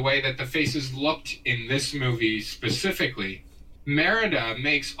appreciated the way that the faces looked in this movie specifically. Merida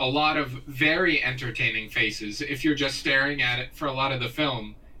makes a lot of very entertaining faces. If you're just staring at it for a lot of the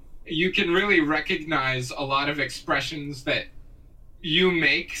film, you can really recognize a lot of expressions that you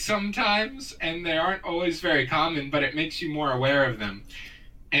make sometimes, and they aren't always very common, but it makes you more aware of them.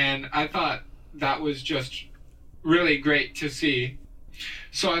 And I thought that was just really great to see.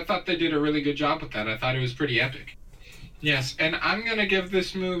 So I thought they did a really good job with that. I thought it was pretty epic. Yes, and I'm going to give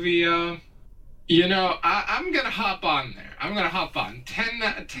this movie, I'm going to hop on there. I'm going to hop on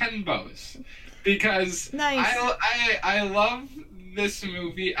 10 bows. Because nice. I love this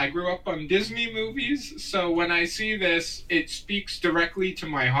movie. I grew up on Disney movies, so when I see this, it speaks directly to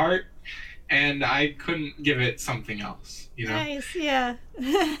my heart, and I couldn't give it something else, Nice, yeah.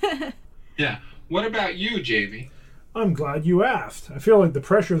 Yeah. What about you, Jamie? I'm glad you asked. I feel like the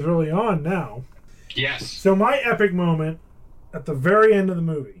pressure's really on now. Yes. So my epic moment at the very end of the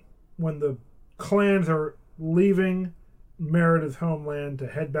movie, when the clans are leaving Merida's homeland to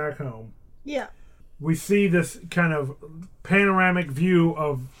head back home. Yeah. We see this kind of panoramic view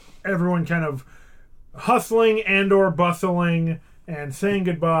of everyone kind of hustling and or bustling and saying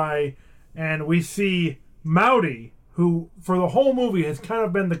goodbye. And we see Maudie, who for the whole movie has kind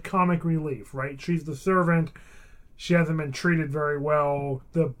of been the comic relief, right? She's the servant. She hasn't been treated very well.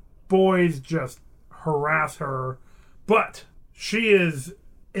 The boys just harass her. But she is,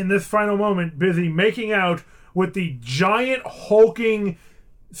 in this final moment, busy making out with the giant hulking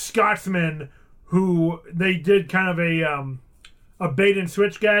Scotsman who they did kind of a bait and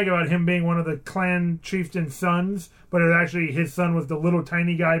switch gag about him being one of the clan chieftain's sons, but it actually his son was the little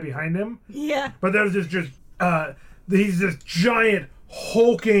tiny guy behind him. Yeah. But there's he's this giant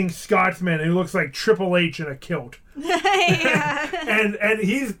hulking Scotsman who looks like Triple H in a kilt. Yeah. and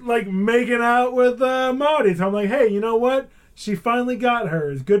he's like making out with Maudie. So I'm like, hey, you know what? She finally got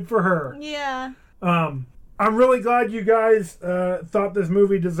hers. Good for her. Yeah. I'm really glad you guys thought this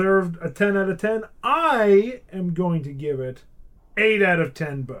movie deserved a 10 out of 10. I am going to give it 8 out of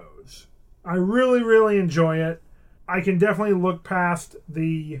 10 bows. I really, really enjoy it. I can definitely look past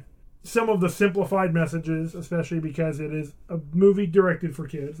some of the simplified messages, especially because it is a movie directed for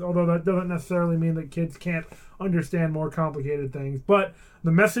kids, although that doesn't necessarily mean that kids can't understand more complicated things. But the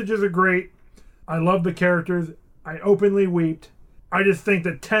messages are great. I love the characters. I openly wept. I just think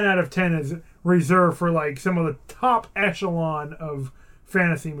that 10 out of 10 is reserved for like some of the top echelon of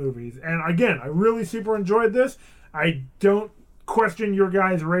fantasy movies. And again, I really super enjoyed this. I don't question your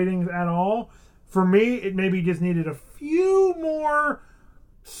guys' ratings at all. For me, it maybe just needed a few more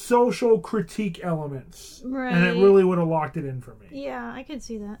social critique elements. Right. And it really would have locked it in for me. Yeah, I could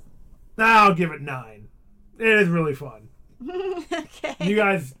see that. I'll give it 9. It is really fun. Okay. You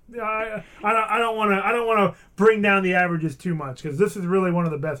guys, I don't want to bring down the averages too much because this is really one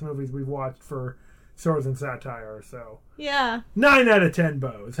of the best movies we've watched for Swords and Satire. So Yeah. 9 out of 10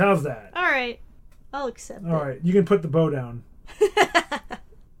 bows. How's that? All right. I'll accept All right, you can put the bow down.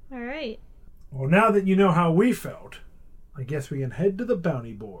 All right. Well, now that you know how we felt, I guess we can head to the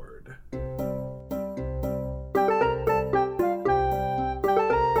bounty board.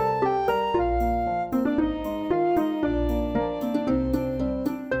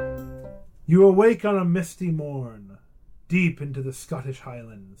 You awake on a misty morn, deep into the Scottish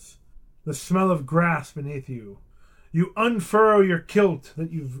Highlands. The smell of grass beneath you. You unfurl your kilt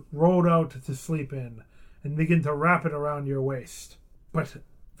that you've rolled out to sleep in and begin to wrap it around your waist. But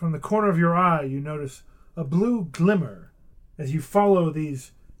from the corner of your eye, you notice a blue glimmer as you follow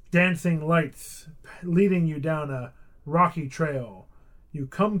these dancing lights leading you down a rocky trail. You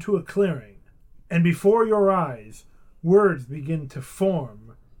come to a clearing, and before your eyes, words begin to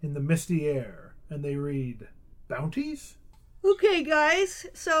form in the misty air, and they read, "Bounties?" Okay, guys.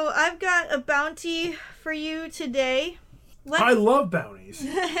 So I've got a bounty for you today. I love bounties.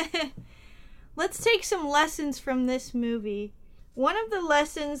 Let's take some lessons from this movie. One of the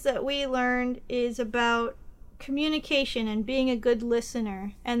lessons that we learned is about communication and being a good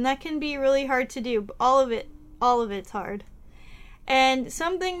listener, and that can be really hard to do. All of it's hard. And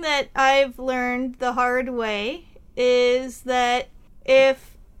something that I've learned the hard way is that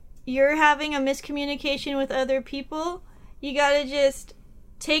if you're having a miscommunication with other people, you gotta just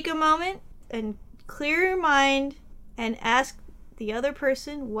take a moment and clear your mind and ask the other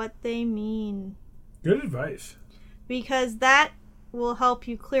person what they mean. Good advice. Because that will help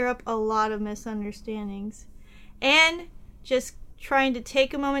you clear up a lot of misunderstandings. And just trying to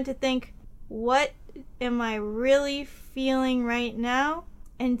take a moment to think, what am I really feeling right now?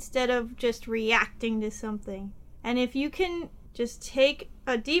 Instead of just reacting to something. And if you can just take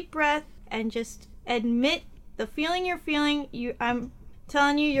a deep breath and just admit the feeling you're feeling, I'm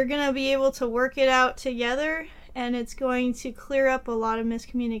telling you, you're going to be able to work it out together, and it's going to clear up a lot of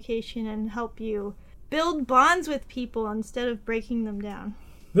miscommunication and help you build bonds with people instead of breaking them down.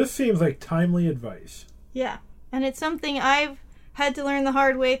 This seems like timely advice. Yeah, and it's something I've had to learn the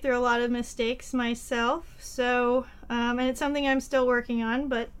hard way through a lot of mistakes myself, so, and it's something I'm still working on,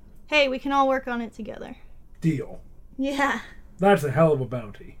 but hey, we can all work on it together. Deal. Yeah. That's a hell of a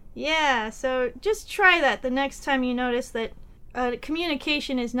bounty. Yeah, so just try that the next time you notice that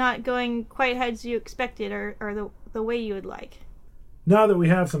communication is not going quite as you expected or the way you would like. Now that we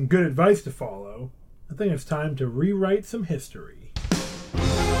have some good advice to follow, I think it's time to rewrite some history.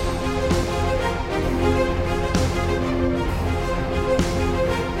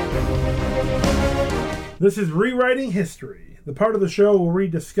 This is Rewriting History, the part of the show where we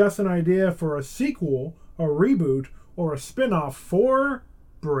discuss an idea for a sequel, a reboot, or a spin-off for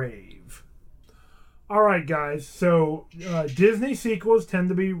Brave. Alright guys, so Disney sequels tend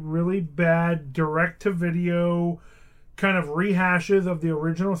to be really bad direct-to-video kind of rehashes of the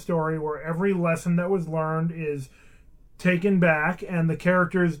original story where every lesson that was learned is taken back and the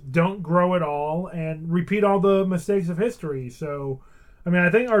characters don't grow at all and repeat all the mistakes of history. So, I mean,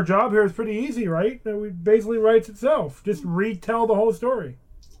 I think our job here is pretty easy, right? It basically writes itself. Just retell the whole story.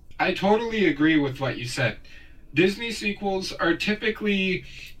 I totally agree with what you said. Disney sequels are typically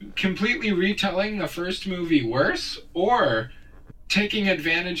completely retelling the first movie worse or taking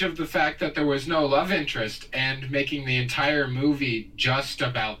advantage of the fact that there was no love interest and making the entire movie just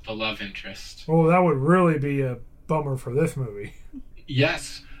about the love interest. Oh, that would really be a bummer for this movie.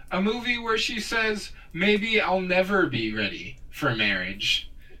 Yes, a movie where she says, maybe I'll never be ready for marriage.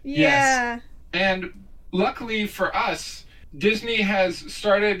 Yeah. Yes. And luckily for us, Disney has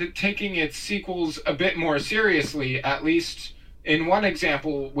started taking its sequels a bit more seriously, at least in one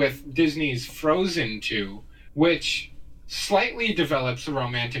example with Disney's Frozen 2, which slightly develops a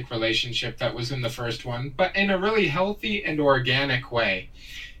romantic relationship that was in the first one, but in a really healthy and organic way.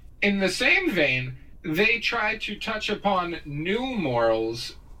 In the same vein, they try to touch upon new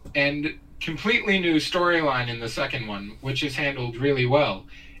morals and completely new storyline in the second one, which is handled really well.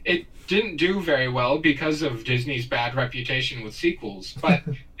 It didn't do very well because of Disney's bad reputation with sequels, but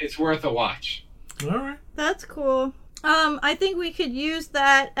it's worth a watch. All right. That's cool. I think we could use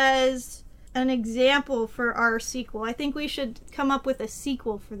that as an example for our sequel. I think we should come up with a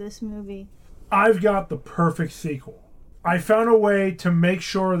sequel for this movie. I've got the perfect sequel. I found a way to make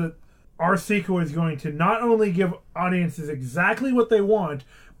sure that our sequel is going to not only give audiences exactly what they want,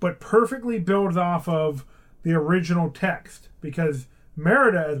 but perfectly builds off of the original text. Because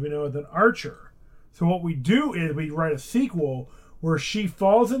Merida, as we know, is an archer. So what we do is we write a sequel where she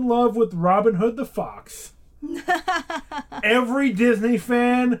falls in love with Robin Hood the Fox, Every Disney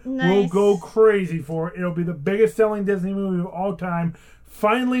fan will Nice. go crazy for it. It'll be the biggest selling Disney movie of all time,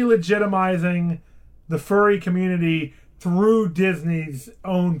 finally legitimizing the furry community through Disney's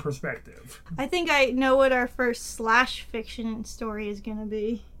own perspective. I think I know what our first slash fiction story is going to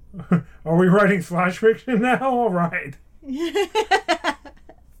be. Are we writing slash fiction now? All right.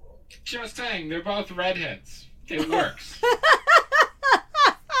 Just saying, they're both redheads. It works.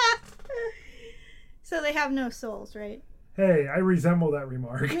 So they have no souls, right? Hey, I resemble that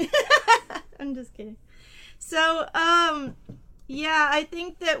remark. I'm just kidding. So, yeah, I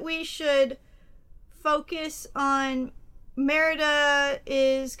think that we should focus on Merida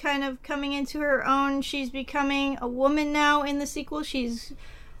is kind of coming into her own. She's becoming a woman now in the sequel. She's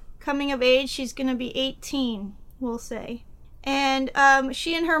coming of age. She's going to be 18, we'll say. And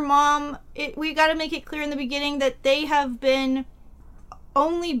she and her mom, we got to make it clear in the beginning that they have been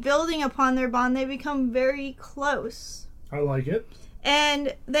only building upon their bond. They become very close. I like it.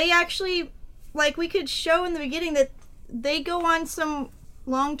 And they actually, like, we could show in the beginning that they go on some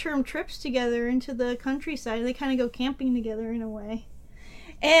long-term trips together into the countryside. They kind of go camping together in a way.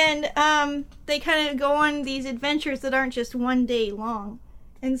 And they kind of go on these adventures that aren't just one day long.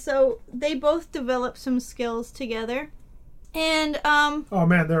 And so they both develop some skills together. And oh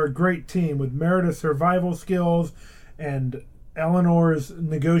man, they're a great team with Merida's survival skills and Eleanor's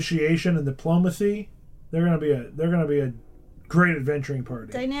negotiation and diplomacy. They're gonna be a great adventuring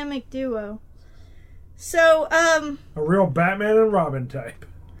party. dynamic duo. So A real Batman and Robin type.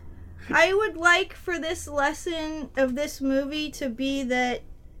 I would like for this lesson of this movie to be that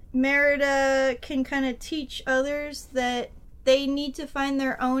Merida can kind of teach others that they need to find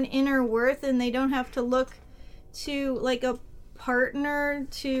their own inner worth and they don't have to look to like a partner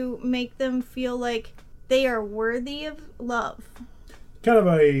to make them feel like they are worthy of love. Kind of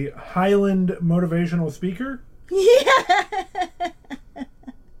a Highland motivational speaker. Yeah.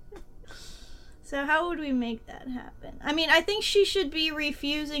 So how would we make that happen? I mean, I think she should be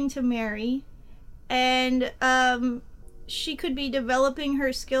refusing to marry, and she could be developing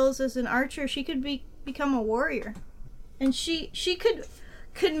her skills as an archer. She could become a warrior, and she could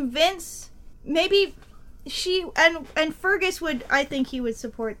convince maybe she and Fergus would. I think he would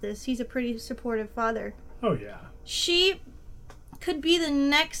support this. He's a pretty supportive father. Oh yeah. She could be the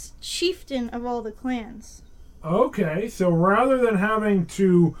next chieftain of all the clans. Okay, so rather than having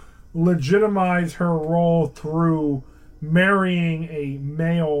to legitimize her role through marrying a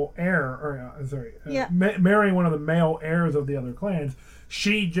male heir, or marrying one of the male heirs of the other clans,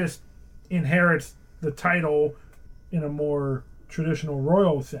 she just inherits the title in a more traditional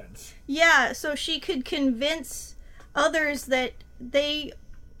royal sense. Yeah, so she could convince others that they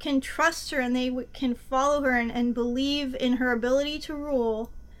can trust her and they can follow her and believe in her ability to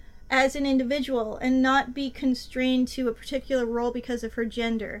rule as an individual and not be constrained to a particular role because of her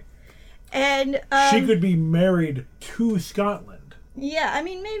gender. And she could be married to Scotland. Yeah, I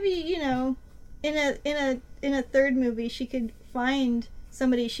mean maybe, in a third movie she could find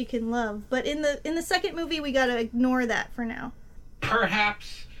somebody she can love, but in the second movie we got to ignore that for now.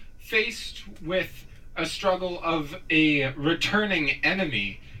 Perhaps faced with a struggle of a returning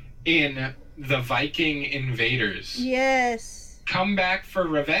enemy in the Viking invaders. Yes. Come back for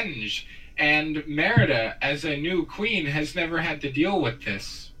revenge, and Merida as a new queen has never had to deal with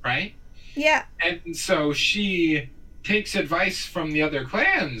this, right? Yeah. And so she takes advice from the other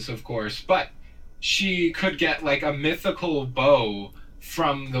clans, of course, but she could get like a mythical bow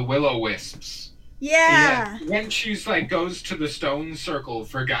from the Will-O-Wisps. Yeah. When she's like goes to the stone circle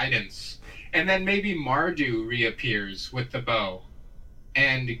for guidance, and then maybe Mardu reappears with the bow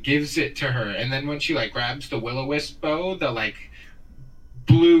and gives it to her, and then when she like grabs the Will-O-Wisp bow, the like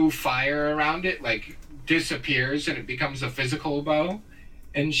blue fire around it like disappears and it becomes a physical bow.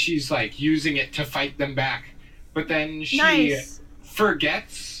 And she's like using it to fight them back. But then she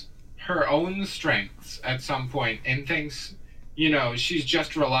forgets her own strengths at some point and thinks, she's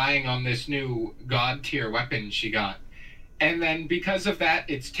just relying on this new god tier weapon she got. And then because of that,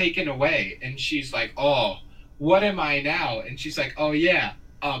 it's taken away. And she's like, oh, what am I now? And she's like, oh yeah,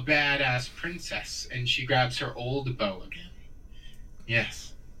 a badass princess. And she grabs her old bow again.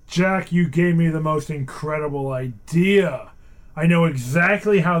 Yes. Jack, you gave me the most incredible idea. I know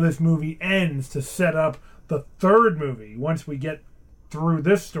exactly how this movie ends to set up the third movie once we get through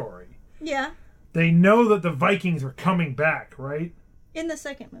this story. Yeah. They know that the Vikings are coming back, right? In the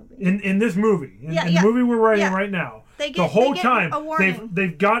second movie. In this movie. In the movie we're writing right now. The whole time a warning.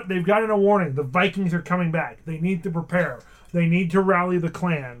 they've gotten a warning. The Vikings are coming back. They need to prepare. They need to rally the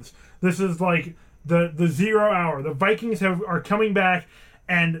clans. This is like the 0 hour. The Vikings are coming back,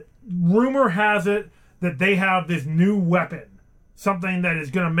 and rumor has it that they have this new weapon, something that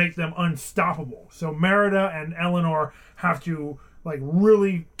is going to make them unstoppable. So Merida and Eleanor have to like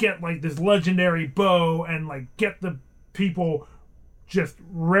really get like this legendary bow and like get the people just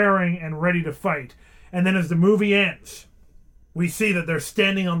raring and ready to fight. And then as the movie ends, we see that they're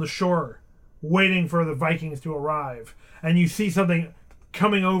standing on the shore waiting for the Vikings to arrive. And you see something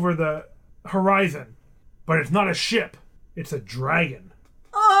coming over the horizon, but it's not a ship, it's a dragon.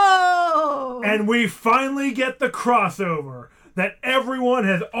 Oh! And we finally get the crossover that everyone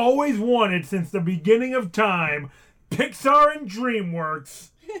has always wanted since the beginning of time. Pixar and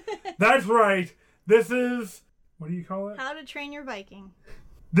DreamWorks. That's right. This is, what do you call it? How to Train Your Viking.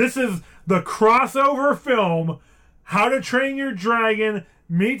 This is the crossover film, How to Train Your Dragon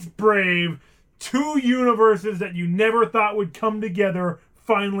meets Brave. Two universes that you never thought would come together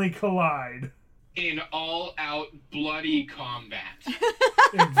finally collide. In all-out bloody combat.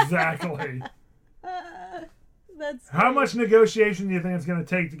 Exactly. That's How great. much negotiation do you think it's going to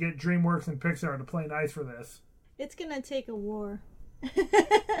take to get DreamWorks and Pixar to play nice for this? It's gonna take a war.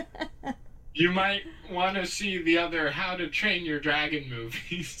 You might want to see the other How to Train Your Dragon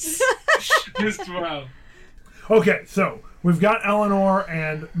movies as well. Okay, so we've got Eleanor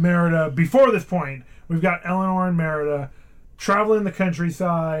and Merida. Before this point, we've got Eleanor and Merida traveling the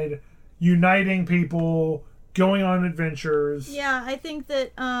countryside, uniting people, going on adventures. Yeah, I think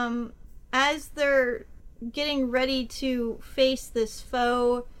that as they're getting ready to face this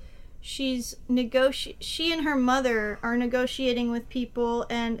foe, she and her mother are negotiating with people,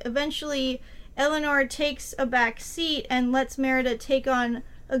 and eventually Eleanor takes a back seat and lets Merida take on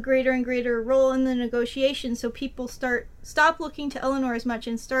a greater and greater role in the negotiation, so people stop looking to Eleanor as much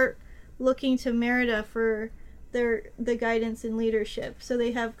and start looking to Merida for the guidance and leadership. So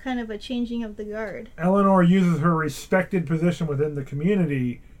they have kind of a changing of the guard. Eleanor uses her respected position within the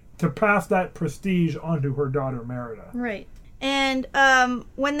community to pass that prestige onto her daughter Merida. Right. And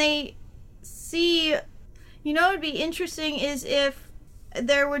when they see, what would be interesting is if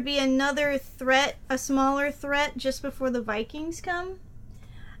there would be another threat, a smaller threat, just before the Vikings come.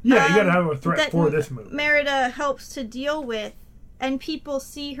 Yeah, you gotta have a threat that for this movie. Merida helps to deal with, and people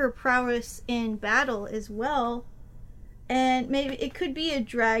see her prowess in battle as well. And maybe it could be a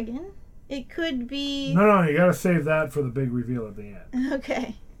dragon. It could be... No, you gotta save that for the big reveal at the end.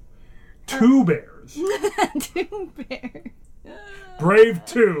 Okay. Two bears. Two bears. Brave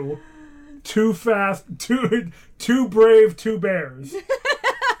two. Too fast. Two brave, two bears.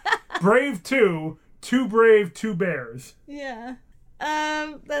 Brave two. Too brave, two bears. Yeah.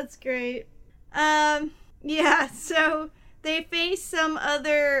 That's great. Yeah, so they face some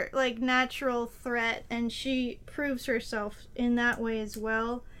other, natural threat, and she proves herself in that way as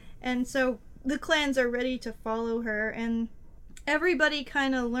well. And so the clans are ready to follow her, and everybody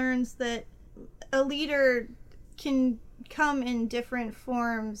kind of learns that a leader can come in different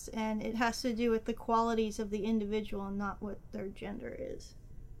forms, and it has to do with the qualities of the individual and not what their gender is.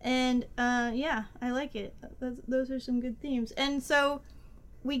 And yeah, I like it. Those are some good themes. And so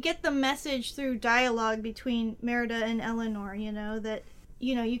we get the message through dialogue between Merida and Eleanor, that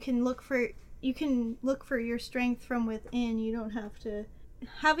you can look for your strength from within. You don't have to,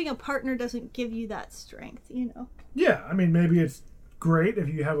 having a partner doesn't give you that strength, Yeah, I mean, maybe it's great if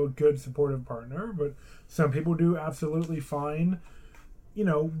you have a good supportive partner, but some people do absolutely fine,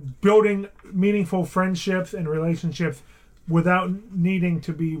 building meaningful friendships and relationships without needing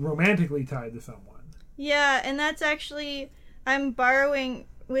to be romantically tied to someone. Yeah, and that's actually, I'm borrowing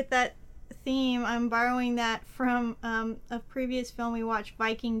that from a previous film we watched,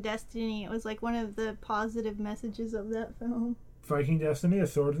 Viking Destiny. It was one of the positive messages of that film. Viking Destiny, a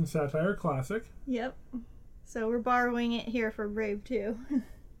swords and satire classic. Yep. So we're borrowing it here for Brave too.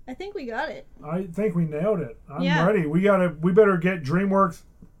 I think we got it. I think we nailed it. I'm Yeah. ready. We better get DreamWorks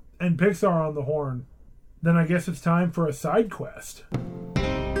and Pixar on the horn. Then I guess it's time for a side quest.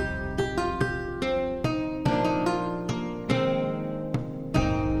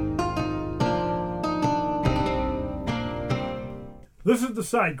 This is the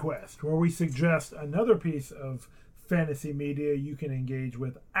side quest, where we suggest another piece of fantasy media you can engage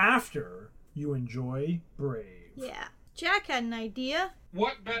with after you enjoy Brave. Yeah. Jack had an idea.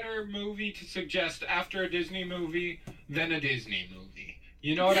 What better movie to suggest after a Disney movie than a Disney movie?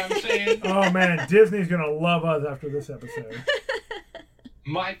 You know what I'm saying? Oh man, Disney's gonna love us after this episode.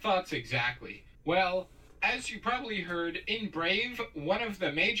 My thoughts exactly. Well, as you probably heard, in Brave, one of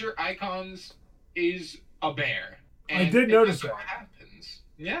the major icons is a bear. I did notice it just so happens,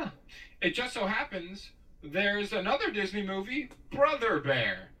 yeah. It just so happens there's another Disney movie, Brother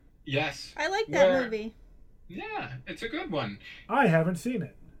Bear. Yes. I like that movie. Yeah, it's a good one. I haven't seen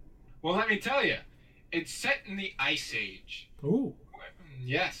it. Well, let me tell you, It's set in the Ice Age. Ooh.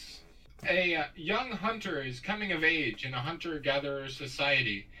 Yes. A young hunter is coming of age in a hunter-gatherer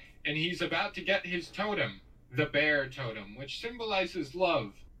society, and he's about to get his totem, the bear totem, which symbolizes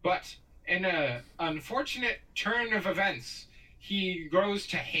love. But in an unfortunate turn of events, he grows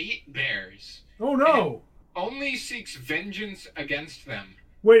to hate bears. Oh no! Only seeks vengeance against them.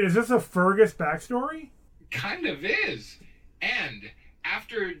 Wait, is this a Fergus backstory? Kind of is. And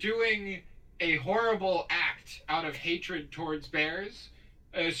after doing a horrible act out of hatred towards bears,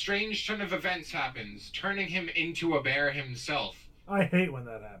 a strange turn of events happens, turning him into a bear himself. I hate when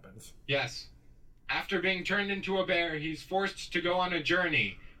that happens. Yes. After being turned into a bear, he's forced to go on a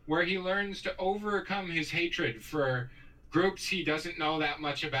journey where he learns to overcome his hatred for groups he doesn't know that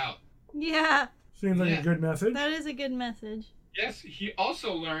much about. Yeah, Seems like a good message. that is a good message. Yes, he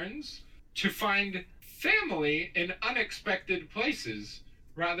also learns to find family in unexpected places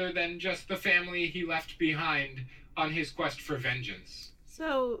rather than just the family he left behind on his quest for vengeance.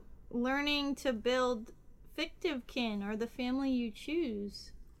 So, learning to build fictive kin or the family you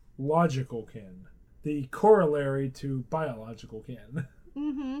choose. Logical kin. The corollary to biological kin.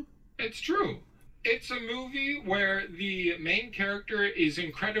 Mm-hmm. It's true. It's a movie where the main character is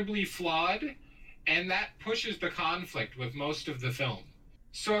incredibly flawed, and that pushes the conflict with most of the film.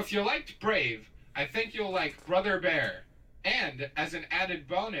 So if you liked Brave, I think you'll like Brother Bear. And, as an added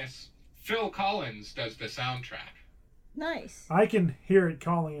bonus, Phil Collins does the soundtrack. Nice. I can hear it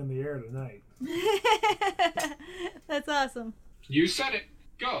calling in the air tonight. That's awesome. You said it.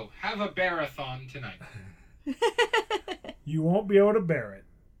 Go, have a bearathon tonight. You won't be able to bear it.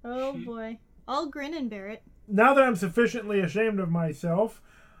 Oh boy. I'll grin and bear it. Now that I'm sufficiently ashamed of myself,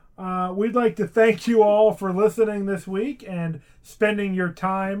 we'd like to thank you all for listening this week and spending your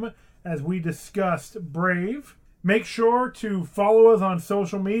time as we discussed Brave. Make sure to follow us on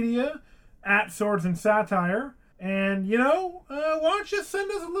social media at Swords and Satire. And, why don't you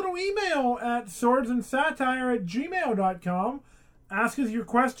send us a little email at swordsandsatire@gmail.com. Ask us your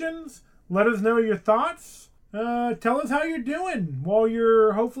questions. Let us know your thoughts. Tell us how you're doing while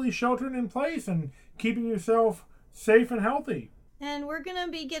you're hopefully sheltering in place and keeping yourself safe and healthy. And we're going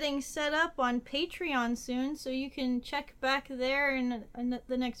to be getting set up on Patreon soon, so you can check back there in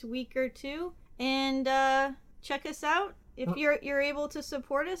the next week or two. And check us out. If you're able to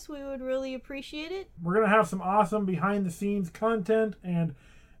support us, we would really appreciate it. We're going to have some awesome behind-the-scenes content and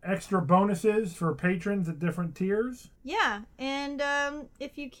extra bonuses for patrons at different tiers. Yeah, and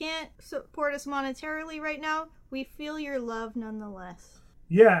if you can't support us monetarily right now, we feel your love nonetheless.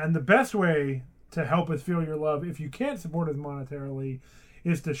 Yeah, and the best way to help us feel your love, if you can't support us monetarily,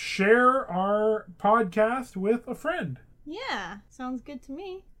 is to share our podcast with a friend. Yeah, sounds good to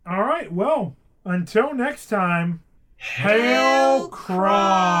me. All right, well, until next time, Hail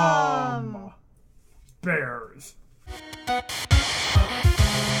Crom! Bears.